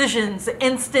decisions,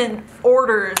 instant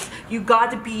orders. You got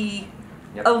to be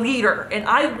a leader, and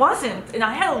I wasn't, and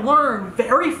I had to learn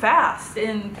very fast,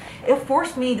 and it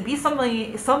forced me to be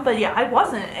somebody I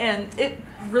wasn't, and it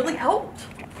really helped.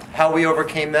 How we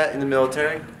overcame that in the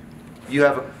military? If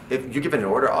you're given an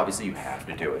order, obviously you have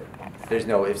to do it. There's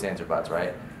no ifs, ands, or buts,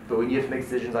 right? But when you have to make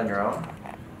decisions on your own,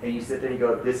 and you sit there and you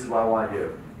go, this is what I want to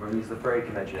do. We're going to use the furry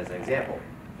convention as an example.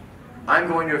 I'm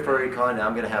going to a furry con and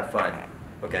I'm going to have fun.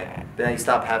 Okay, but then you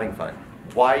stop having fun.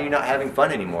 Why are you not having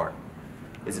fun anymore?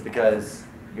 Is it because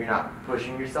you're not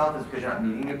pushing yourself? Is it because you're not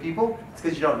meeting new people? It's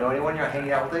because you don't know anyone, you're not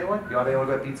hanging out with anyone? You don't have anyone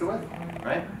to go pizza with,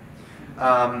 right?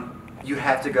 You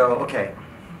have to go, okay,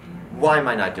 why am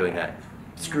I not doing that?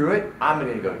 Screw it, I'm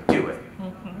going to go do it.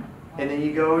 And then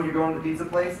you're going to the pizza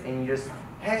place and you just,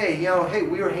 hey,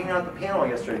 we were hanging out at the panel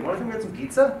yesterday. You want to come get some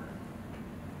pizza?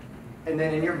 And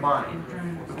then in your mind,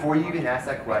 before you even ask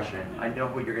that question, I know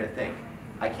what you're going to think.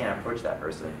 I can't approach that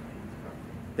person.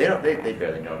 They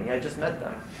barely know me. I just met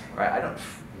them. Right?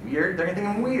 Weird. They're going to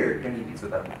think I'm weird. Going to eat pizza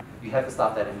with them. You have to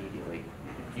stop that immediately.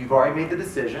 You've already made the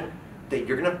decision that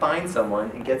you're going to find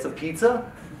someone and get some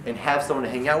pizza and have someone to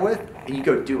hang out with, and you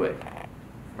go do it.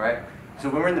 Right? So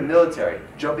when we're in the military,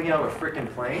 jumping out of a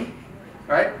freaking plane,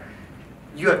 right?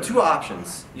 You have two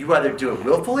options. You either do it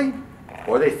willfully,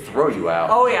 or they throw you out.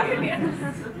 Oh yeah.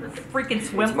 Freaking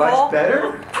swim It's much ball.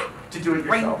 better to do it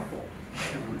yourself.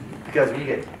 Because when you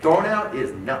get thrown out, it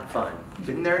is not fun.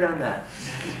 Been there, done that.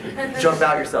 Jump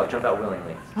out yourself, jump out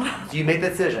willingly. So you make the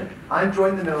decision. I'm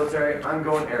joining the military, I'm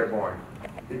going airborne.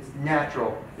 It's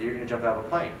natural that you're going to jump out of a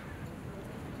plane.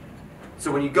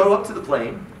 So when you go up to the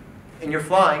plane, and you're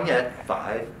flying at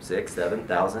 5, 6,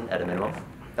 7,000 at a minimum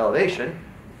elevation,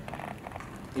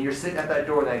 and you're sitting at that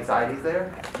door and the anxiety's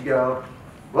there, you go,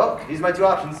 well, these are my two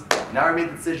options. Now I made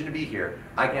the decision to be here.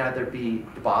 I can either be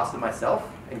the boss of myself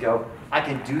and go, I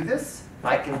can do this,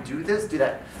 do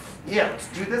that. Yeah, let's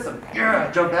do this,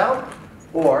 jump out.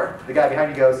 Or the guy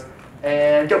behind you goes,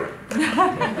 and jump.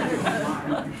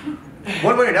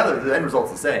 One way or another, the end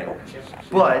result's the same.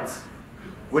 But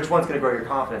which one's going to grow your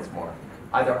confidence more?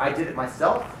 Either I did it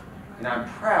myself, and I'm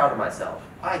proud of myself.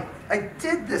 I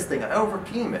did this thing, I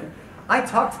overcame it. I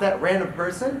talked to that random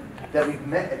person that we've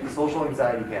met at the social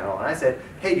anxiety panel, and I said,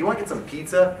 hey, do you want to get some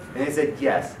pizza? And they said,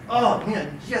 yes. Oh,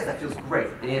 man, yes, that feels great.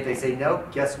 And if they say no,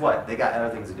 guess what? They got other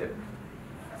things to do.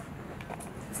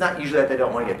 It's not usually that they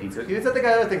don't want to get pizza with you, it's that they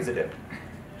got other things to do.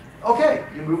 Okay,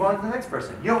 you move on to the next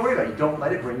person. You don't worry about it. You don't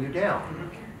let it bring you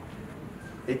down.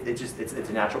 It's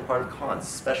a natural part of cons,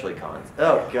 especially cons.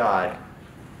 Oh, God.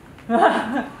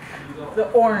 The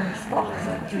orange box.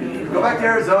 Go back to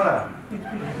Arizona.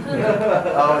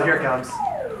 Oh, here it comes.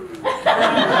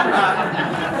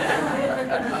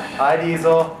 Hi,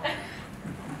 Diesel.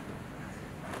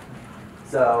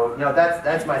 So,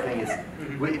 that's my thing is,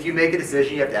 if you make a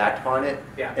decision, you have to act upon it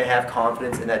and have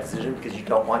confidence in that decision because you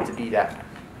don't want to be that,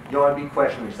 you don't want to be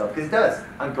questioning yourself. Because it does.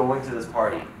 I'm going to this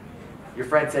party. Your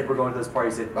friend said, we're going to this party.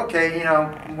 You said, okay,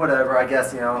 whatever, I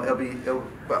guess,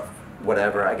 well,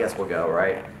 whatever, I guess we'll go,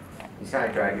 right? You kind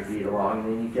of drag your feet along, and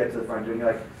then you get to the front door, and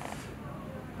you're like,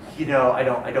 I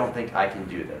don't think I can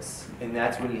do this. And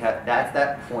that's when that's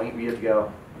that point where you have to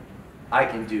go, I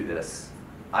can do this.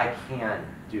 I can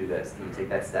do this. And you take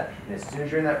that step. And as soon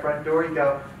as you're in that front door, you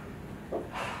go,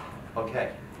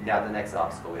 okay, now the next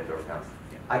obstacle we have to overcome.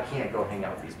 I can't go hang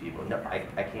out with these people. No,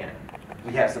 I can't.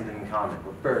 We have something in common.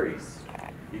 We're furries.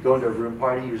 You go into a room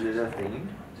party, usually there's a theme.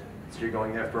 So you're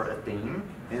going there for a theme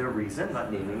and a reason,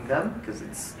 not naming them, because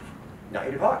it's not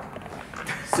 8 o'clock.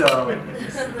 So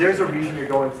there's a reason you're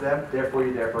going to them, therefore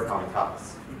you're there for a common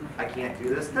cause. I can't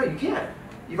do this. No, you can't.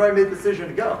 You've already made the decision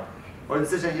to go. Or the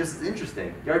decision just is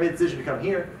interesting. You already made the decision to come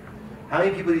here. How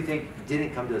many people do you think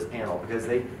didn't come to this panel because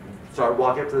they started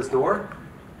walking up to this door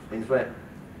and just went,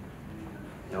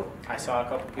 nope. I saw a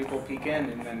couple people peek in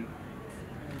and then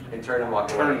turn and walk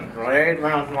away. turn right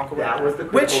around and walk away. That was the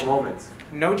critical moments.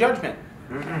 No judgment.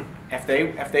 If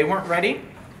they weren't ready,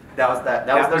 that was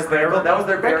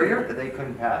their barrier that they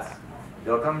couldn't pass.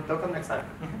 They'll come next time.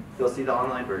 They'll see the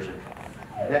online version.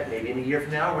 And that maybe in a year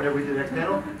from now, whenever we do the next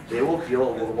panel, they will feel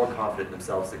a little more confident in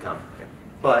themselves to come.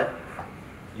 But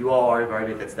you all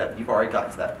already made that step. You've already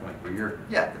gotten to that point where you're,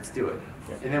 let's do it.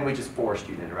 And then we just forced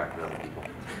you to interact with other people.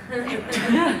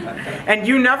 And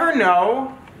you never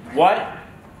know what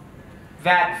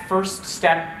that first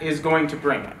step is going to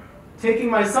bring. Taking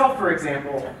myself, for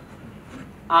example,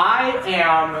 I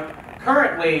am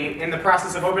currently in the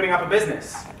process of opening up a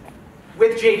business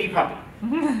with JD Puppy.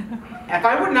 If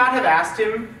I would not have asked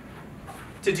him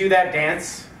to do that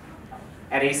dance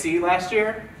at AC last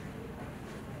year,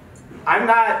 I'm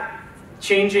not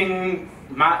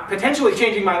potentially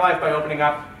changing my life by opening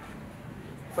up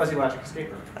Fuzzy Logic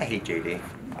Escape Room. I hate JD.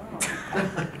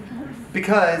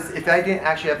 Because if I didn't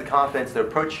actually have the confidence to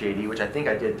approach JD, which I think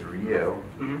I did through you,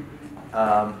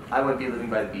 I wouldn't be living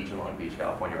by the beach in Long Beach,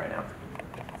 California right now.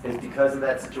 It's because of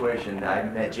that situation that I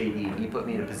met JD, and he put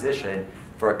me in a position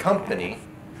for a company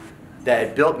that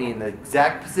had built me in the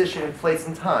exact position, place,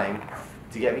 and time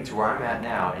to get me to where I'm at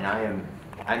now, and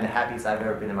I'm the happiest I've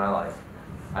ever been in my life.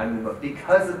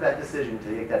 Because of that decision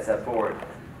to take that step forward.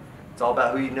 It's all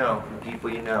about who you know, the people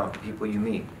you know, the people you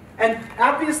meet. And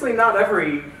obviously not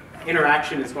every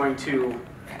interaction is going to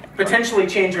potentially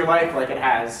change your life like it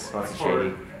has. Unless it's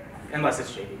JD. Unless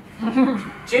it's JD.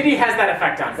 JD has that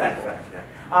effect on people.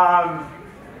 Yeah.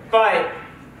 But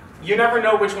you never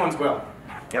know which ones will.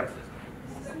 Yep.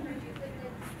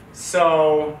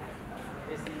 So,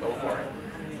 go for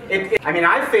it. I mean,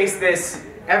 I face this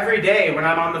every day when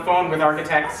I'm on the phone with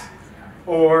architects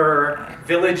or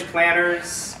village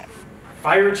planners,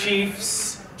 fire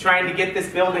chiefs, trying to get this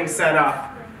building set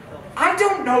up. I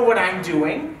don't know what I'm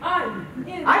doing.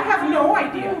 I have no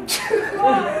idea.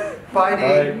 Bye,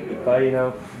 Dee. Bye, you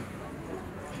know.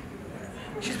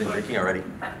 She's been drinking already.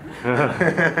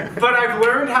 But I've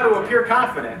learned how to appear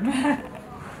confident.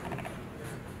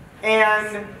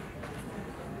 And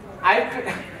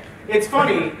it's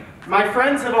funny, my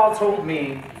friends have all told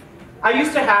me, I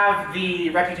used to have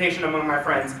the reputation among my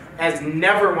friends as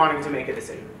never wanting to make a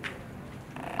decision.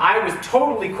 I was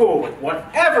totally cool with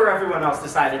whatever everyone else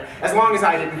decided, as long as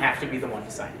I didn't have to be the one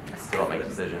deciding. I still don't make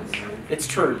decisions. It's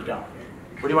true, you don't.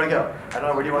 Where do you want to go? I don't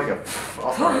know, where do you want to go?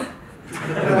 I'll start.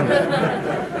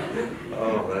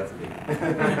 Oh, that's me.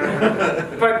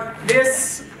 But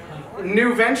this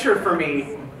new venture for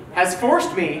me has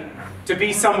forced me to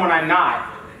be someone I'm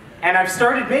not. And I've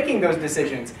started making those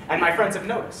decisions, and my friends have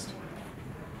noticed.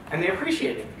 And they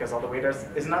appreciate it, because all the weight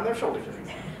isn't on their shoulders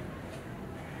anymore.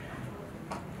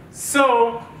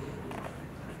 So,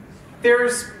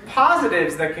 there's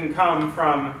positives that can come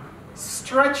from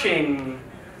stretching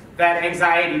that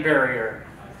anxiety barrier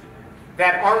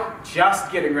that aren't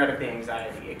just getting rid of the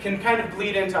anxiety. It can kind of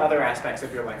bleed into other aspects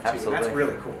of your life too. Absolutely. And that's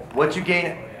really cool. Once you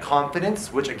gain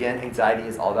confidence, which again, anxiety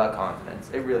is all about confidence.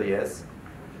 It really is.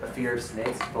 A fear of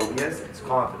snakes, phobias, it's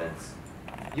confidence.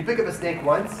 You pick up a snake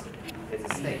once, it's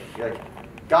a snake. You're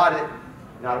like, got it,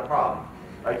 not a problem.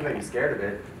 Right? You might be scared of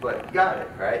it, but you got it,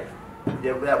 right?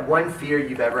 That one fear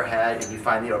you've ever had and you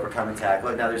finally overcome and tackle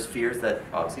it. Now there's fears that,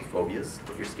 obviously phobias,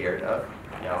 that you're scared of.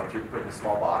 You know, if you're put in a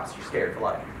small box, you're scared for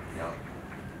life. You know,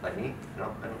 like me,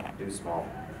 no, I don't do small.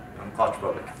 I'm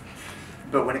claustrophobic.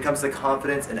 But when it comes to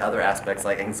confidence and other aspects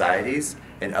like anxieties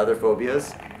and other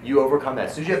phobias, you overcome that.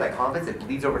 As soon as you have that confidence, it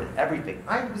bleeds over to everything.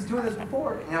 I was doing this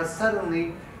before, and now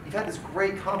suddenly you've had this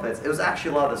great confidence. It was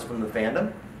actually a lot of this from the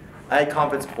fandom. I had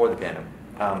confidence before the fandom.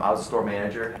 I was a store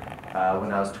manager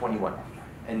when I was 21.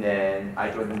 And then I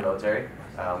joined the military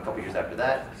a couple years after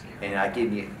that. And that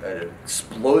gave me an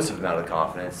explosive amount of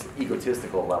confidence,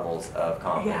 egotistical levels of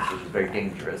confidence, which is very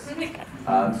dangerous. So you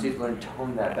have to learn to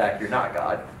tone that back. You're not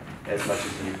God as much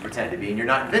as you pretend to be, and you're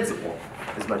not invincible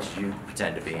as much as you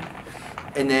pretend to be.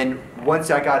 And then once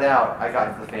I got out, I got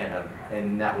into the fandom,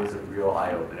 and that was a real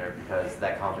eye-opener because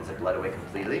that confidence had bled away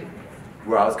completely,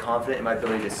 where I was confident in my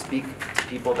ability to speak to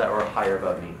people that were higher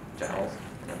above me, generals,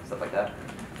 you know, stuff like that.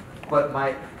 But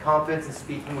my confidence in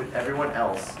speaking with everyone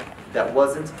else that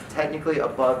wasn't technically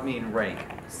above me in rank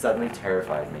suddenly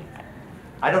terrified me.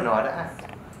 I don't know how to act.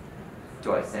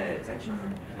 Do I stand at attention?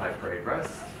 Am I parade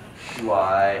breast? Do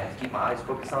I keep my eyes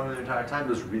focused on them the entire time? It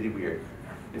was really weird.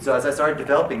 And so as I started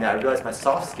developing that, I realized my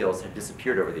soft skills had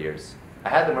disappeared over the years. I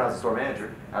had them when I was a store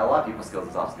manager. I had a lot of people's skills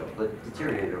and soft skills, but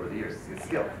deteriorated over the years. It's a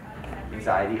skill.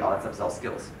 Anxiety, all that stuff is all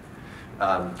skills.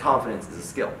 Confidence is a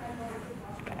skill.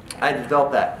 I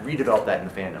developed that, redeveloped that in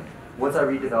the fandom. Once I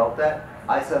redeveloped that,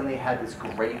 I suddenly had this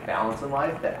great balance in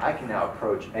life that I can now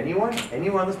approach anyone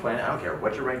on this planet, I don't care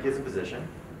what your rank is in position,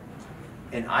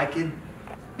 and I can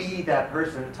be that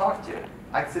person to talk to.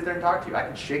 I can sit there and talk to you. I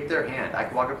can shake their hand. I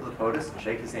can walk up to the POTUS and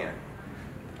shake his hand.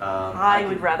 I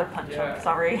would rather punch him,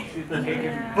 sorry.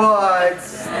 But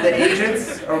the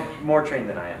agents are more trained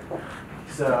than I am.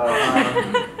 So,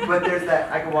 but there's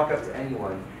that, I can walk up to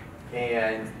anyone,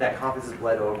 and that confidence has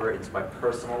bled over into my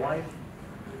personal life,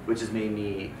 which has made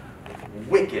me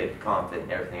wicked confident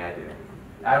in everything I do.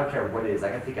 I don't care what it is. I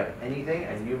can pick up anything,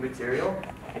 a new material,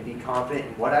 and be confident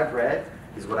in what I've read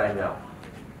is what I know.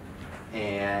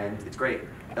 And it's great.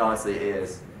 Honestly, it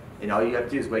is. And all you have to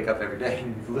do is wake up every day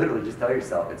and literally just tell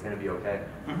yourself it's going to be okay.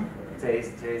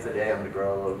 Today's the day I'm going to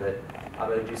grow a little bit. I'm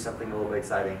going to do something a little bit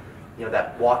exciting. You know,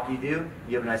 that walk you do,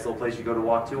 you have a nice little place you go to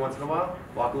walk to once in a while,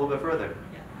 walk a little bit further.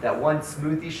 That one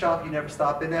smoothie shop you never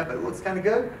stop in at, but it looks kind of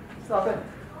good, stop in.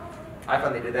 I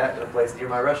finally did that at a place near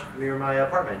my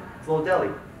apartment. It's a little deli.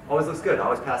 Always looks good.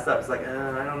 Always passed up. It's like,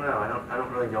 I don't know. I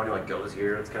don't really know anyone goes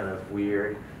here. It's kind of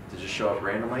weird to just show up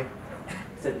randomly. I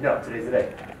said, no, today's the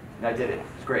day. And I did it. It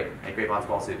was great. I had great matzo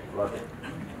ball soup. Loved it.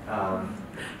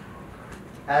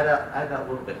 Add that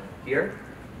little bit here.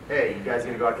 Hey, you guys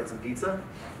gonna go out and get some pizza?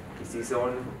 You see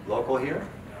someone local here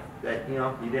that you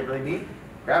didn't really meet?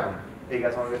 Grab them. Hey, you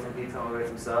guys want to get some pizza? Want to go get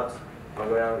some subs? Want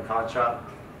to go down to the con shop?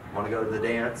 Want to go to the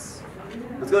dance?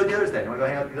 Let's go to the other stand. You want to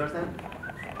go hang out at the other stand?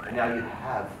 And now you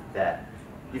have that.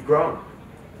 You've grown.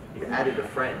 You've added a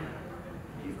friend.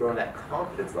 You've grown that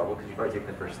confidence level because you've already taken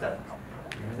the first step.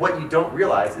 What you don't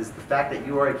realize is the fact that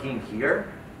you already came here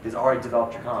has already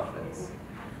developed your confidence.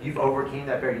 You've overcame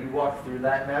that barrier. You walked through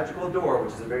that magical door,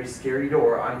 which is a very scary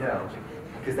door, I know.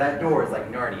 Because that door is like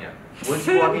Narnia. Once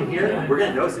you walk in here, we're going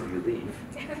to notice if you leave.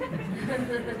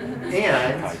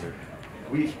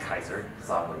 And Kaiser,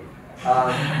 softly.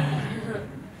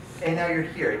 And now you're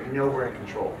here, and you know we're in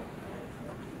control.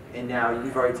 And now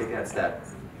you've already taken that step.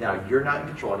 Now you're not in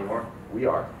control anymore. We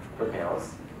are, for the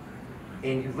panelists.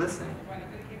 And you listen.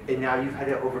 And now you've had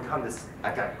to overcome this.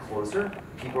 I got closer.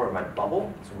 People are in my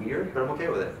bubble. It's weird, but I'm okay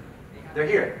with it. They're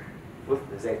here.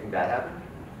 Does anything bad happen?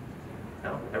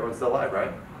 No? Everyone's still alive,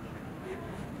 right?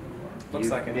 Looks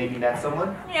like it. Maybe met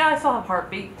someone? Yeah, I saw a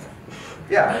heartbeat.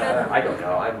 Yeah, I don't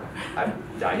know.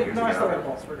 I've died years No, I still got a ago.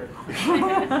 pulse. We're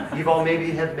good. You've all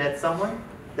maybe have met someone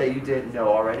that you didn't know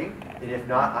already. And if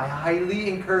not, I highly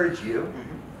encourage you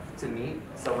to meet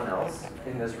someone else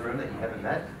in this room that you haven't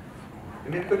met.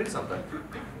 And maybe go do something.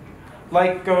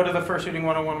 Like go to the First Shooting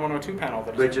 101, 102 panel.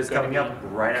 Which is coming up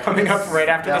right after Coming up right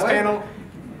after this way? panel.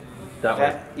 That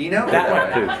way. Eno? That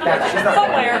way. She's not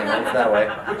Somewhere. It's that way.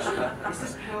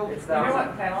 You know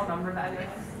what panel number that is?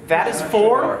 That is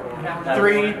 4,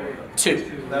 3,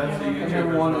 2.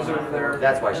 And one is over there.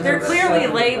 That's why she's They're over there. clearly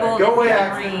labeled. Go you away,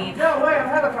 can't Axel. read. No, wait, I'm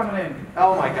Heather coming in.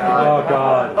 Oh my god. Oh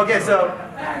god. Okay, so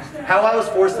how I was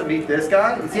forced to meet this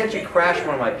guy is he actually crashed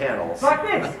one of my panels. Like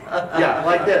this. Yeah,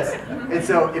 like this. And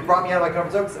so it brought me out of my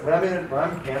comfort zone. When I'm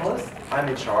a panelist, I'm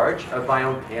in charge of my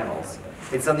own panels.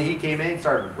 It's something he came in and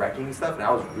started wrecking stuff, and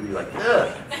I was really like, ugh,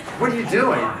 what are you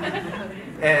doing?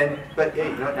 But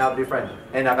hey, now I'll be a friend.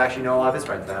 And I've actually known a lot of his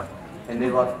friends now. And they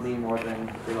love me more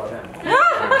than they love him.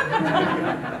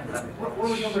 What were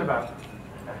we talking about?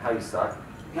 How you suck.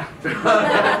 And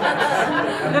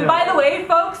by the way,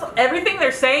 folks, everything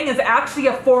they're saying is actually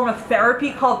a form of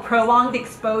therapy called prolonged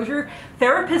exposure.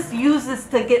 Therapists use this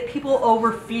to get people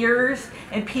over fears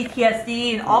and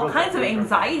PTSD and all kinds of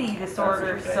anxiety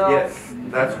disorders. So Yes,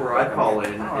 that's where I call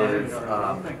in is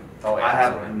I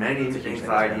have many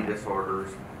anxiety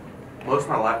disorders. Most of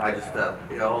my life I just felt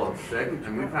ill and sick,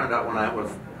 and we found out when I was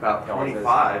about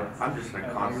 25, I'm just in a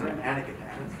constant panic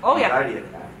attack. Oh, yeah. Anxiety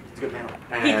attack. It's a good panel.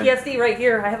 And PTSD right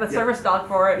here. I have a service dog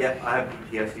for it. yeah, I have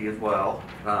PTSD as well,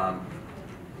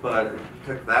 but it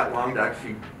took that long to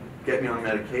actually get me on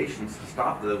medications to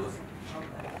stop those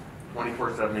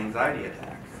 24/7 anxiety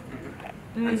attacks.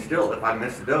 And still, if I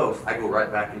miss a dose, I go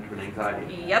right back into an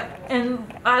anxiety. Yep,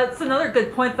 and it's another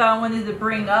good point that I wanted to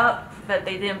bring up that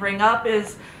they didn't bring up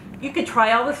is you could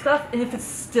try all this stuff, and if it's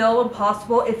still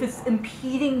impossible, if it's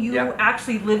impeding you Yep.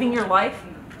 actually living your life,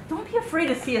 don't be afraid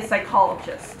to see a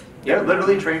psychologist. They're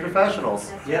literally trained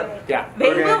professionals. Yep. Yeah. They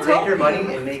They're will going to take help your you.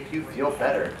 money and make you feel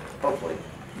better, hopefully.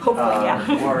 Hopefully, yeah.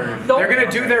 Don't- They're going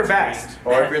to do their best.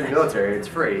 Or if you're in the military, it's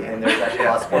free, and there's actually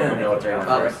lots of support from the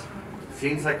military.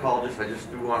 Seeing psychologists, I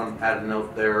just do want to add a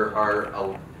note. There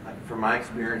are, from my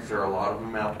experience, there are a lot of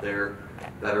them out there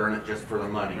that are in it just for the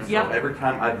money. So Yep. every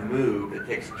time I've moved, it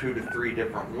takes 2 to 3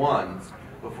 different ones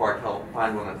before I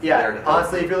find one that's there Yeah, to help.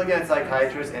 honestly, if you're looking at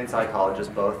psychiatrists and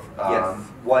psychologists both, Yes.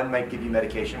 one might give you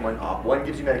medication, one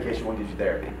gives you medication, one gives you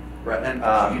therapy. Right, and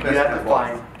You best have to of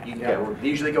luck. find, they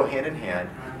usually go hand in hand,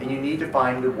 and you need to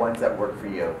find the ones that work for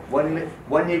you.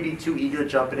 One may be too eager to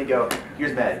jump in and go,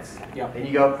 here's meds. Yeah. And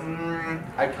you go,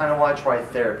 I kind of want to try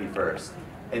therapy first.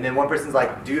 And then one person's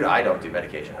like, dude, I don't do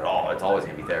medication at all. It's always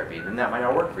going to be therapy. Then that might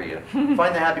not work for you.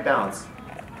 Find the happy balance.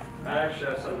 I actually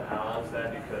have something to add on to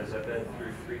that because I've been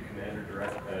through 3 commander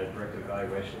direct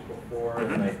evaluations before,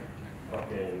 like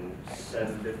fucking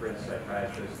 7 different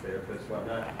psychiatrists, therapists,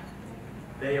 whatnot.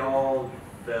 They all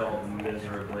failed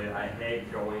miserably. I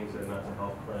hate going to the mental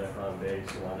health clinic on base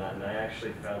and whatnot, and I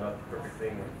actually found out the perfect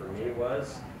thing for me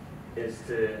is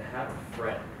to have a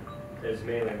friend. Is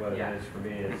mainly what it is for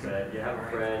me, is that you have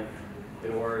a friend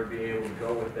in order to be able to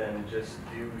go with them and just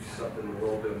do something a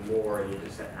little bit more, and you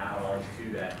just add on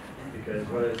to that. Because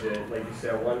what is it, like you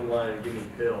said, one wanted to give me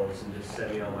pills and just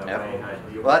send me on my way. And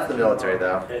I'd deal Well, that's the with military, it.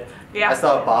 though. Yeah. I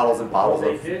still have bottles and bottles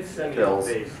Well, of they did send me pills.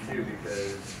 on base too,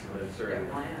 because of certain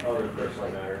other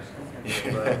personal matters.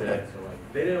 But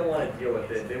they didn't want to deal with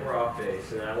it. They were off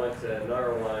base, and I went to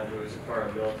another one who was a part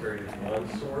of military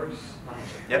one source.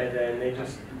 Yep. And then they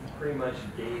just pretty much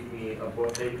gave me a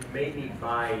book. They made me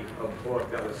buy a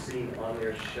book that was seen on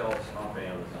their shelves off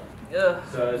Amazon. Ugh.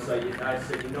 So it's like, I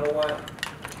said, you know what?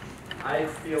 I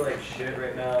feel like shit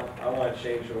right now. I want to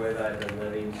change the way that I've been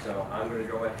living, so I'm going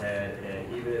to go ahead,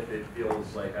 and even if it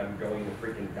feels like I'm going to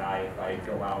freaking die if I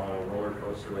go out on a roller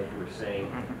coaster like you were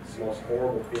saying, it's the most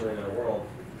horrible feeling in the world.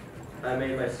 I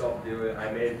made myself do it.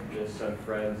 I made some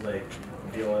friends like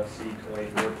BLFC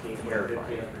 2014,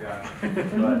 2015, I forgot.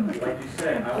 But like you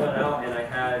said, I went out and I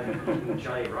had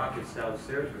Johnny Rockets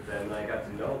downstairs with them, and I got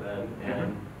to know them,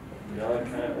 and you know, it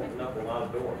kind of opened up a lot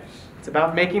of doors. It's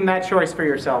about making that choice for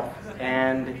yourself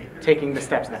and taking the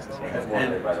steps necessary.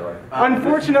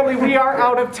 Unfortunately, we are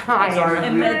out of time.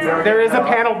 There is a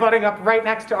panel butting up right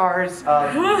next to ours.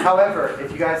 However,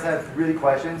 if you guys have really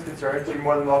questions, concerns, you're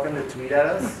more than welcome to tweet at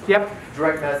us. Yep.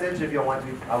 Direct message if you don't want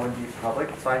to be, I wouldn't be public.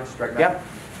 It's fine, just direct message.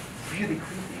 Yep. Really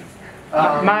creepy.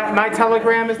 My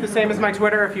Telegram is the same as my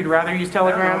Twitter. If you'd rather use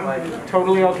Telegram,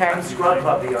 totally okay. I'm Scrub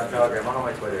Puppy on Telegram. I don't know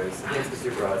my Twitter is. It's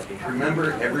super husky.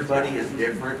 Remember, everybody is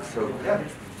different, so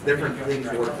different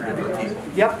things work for different people.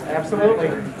 Yep, absolutely.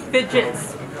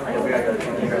 Fidgets.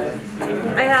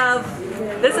 I have,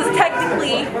 this is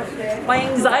technically my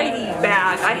anxiety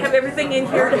bag. I have everything in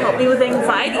here to help me with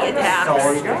anxiety attacks.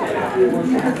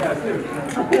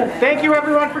 Thank you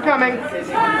everyone for coming.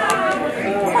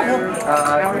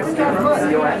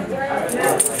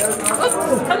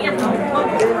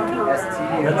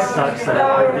 That sucks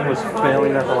that everything was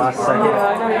failing at the last second.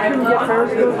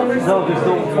 No, there's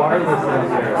no wireless in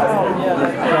here. So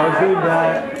I was doing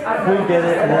that, couldn't get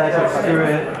it, and then I said, screw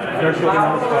it. Nurse looking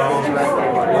on the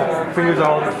phone. Fingers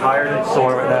all tired and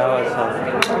sore right now.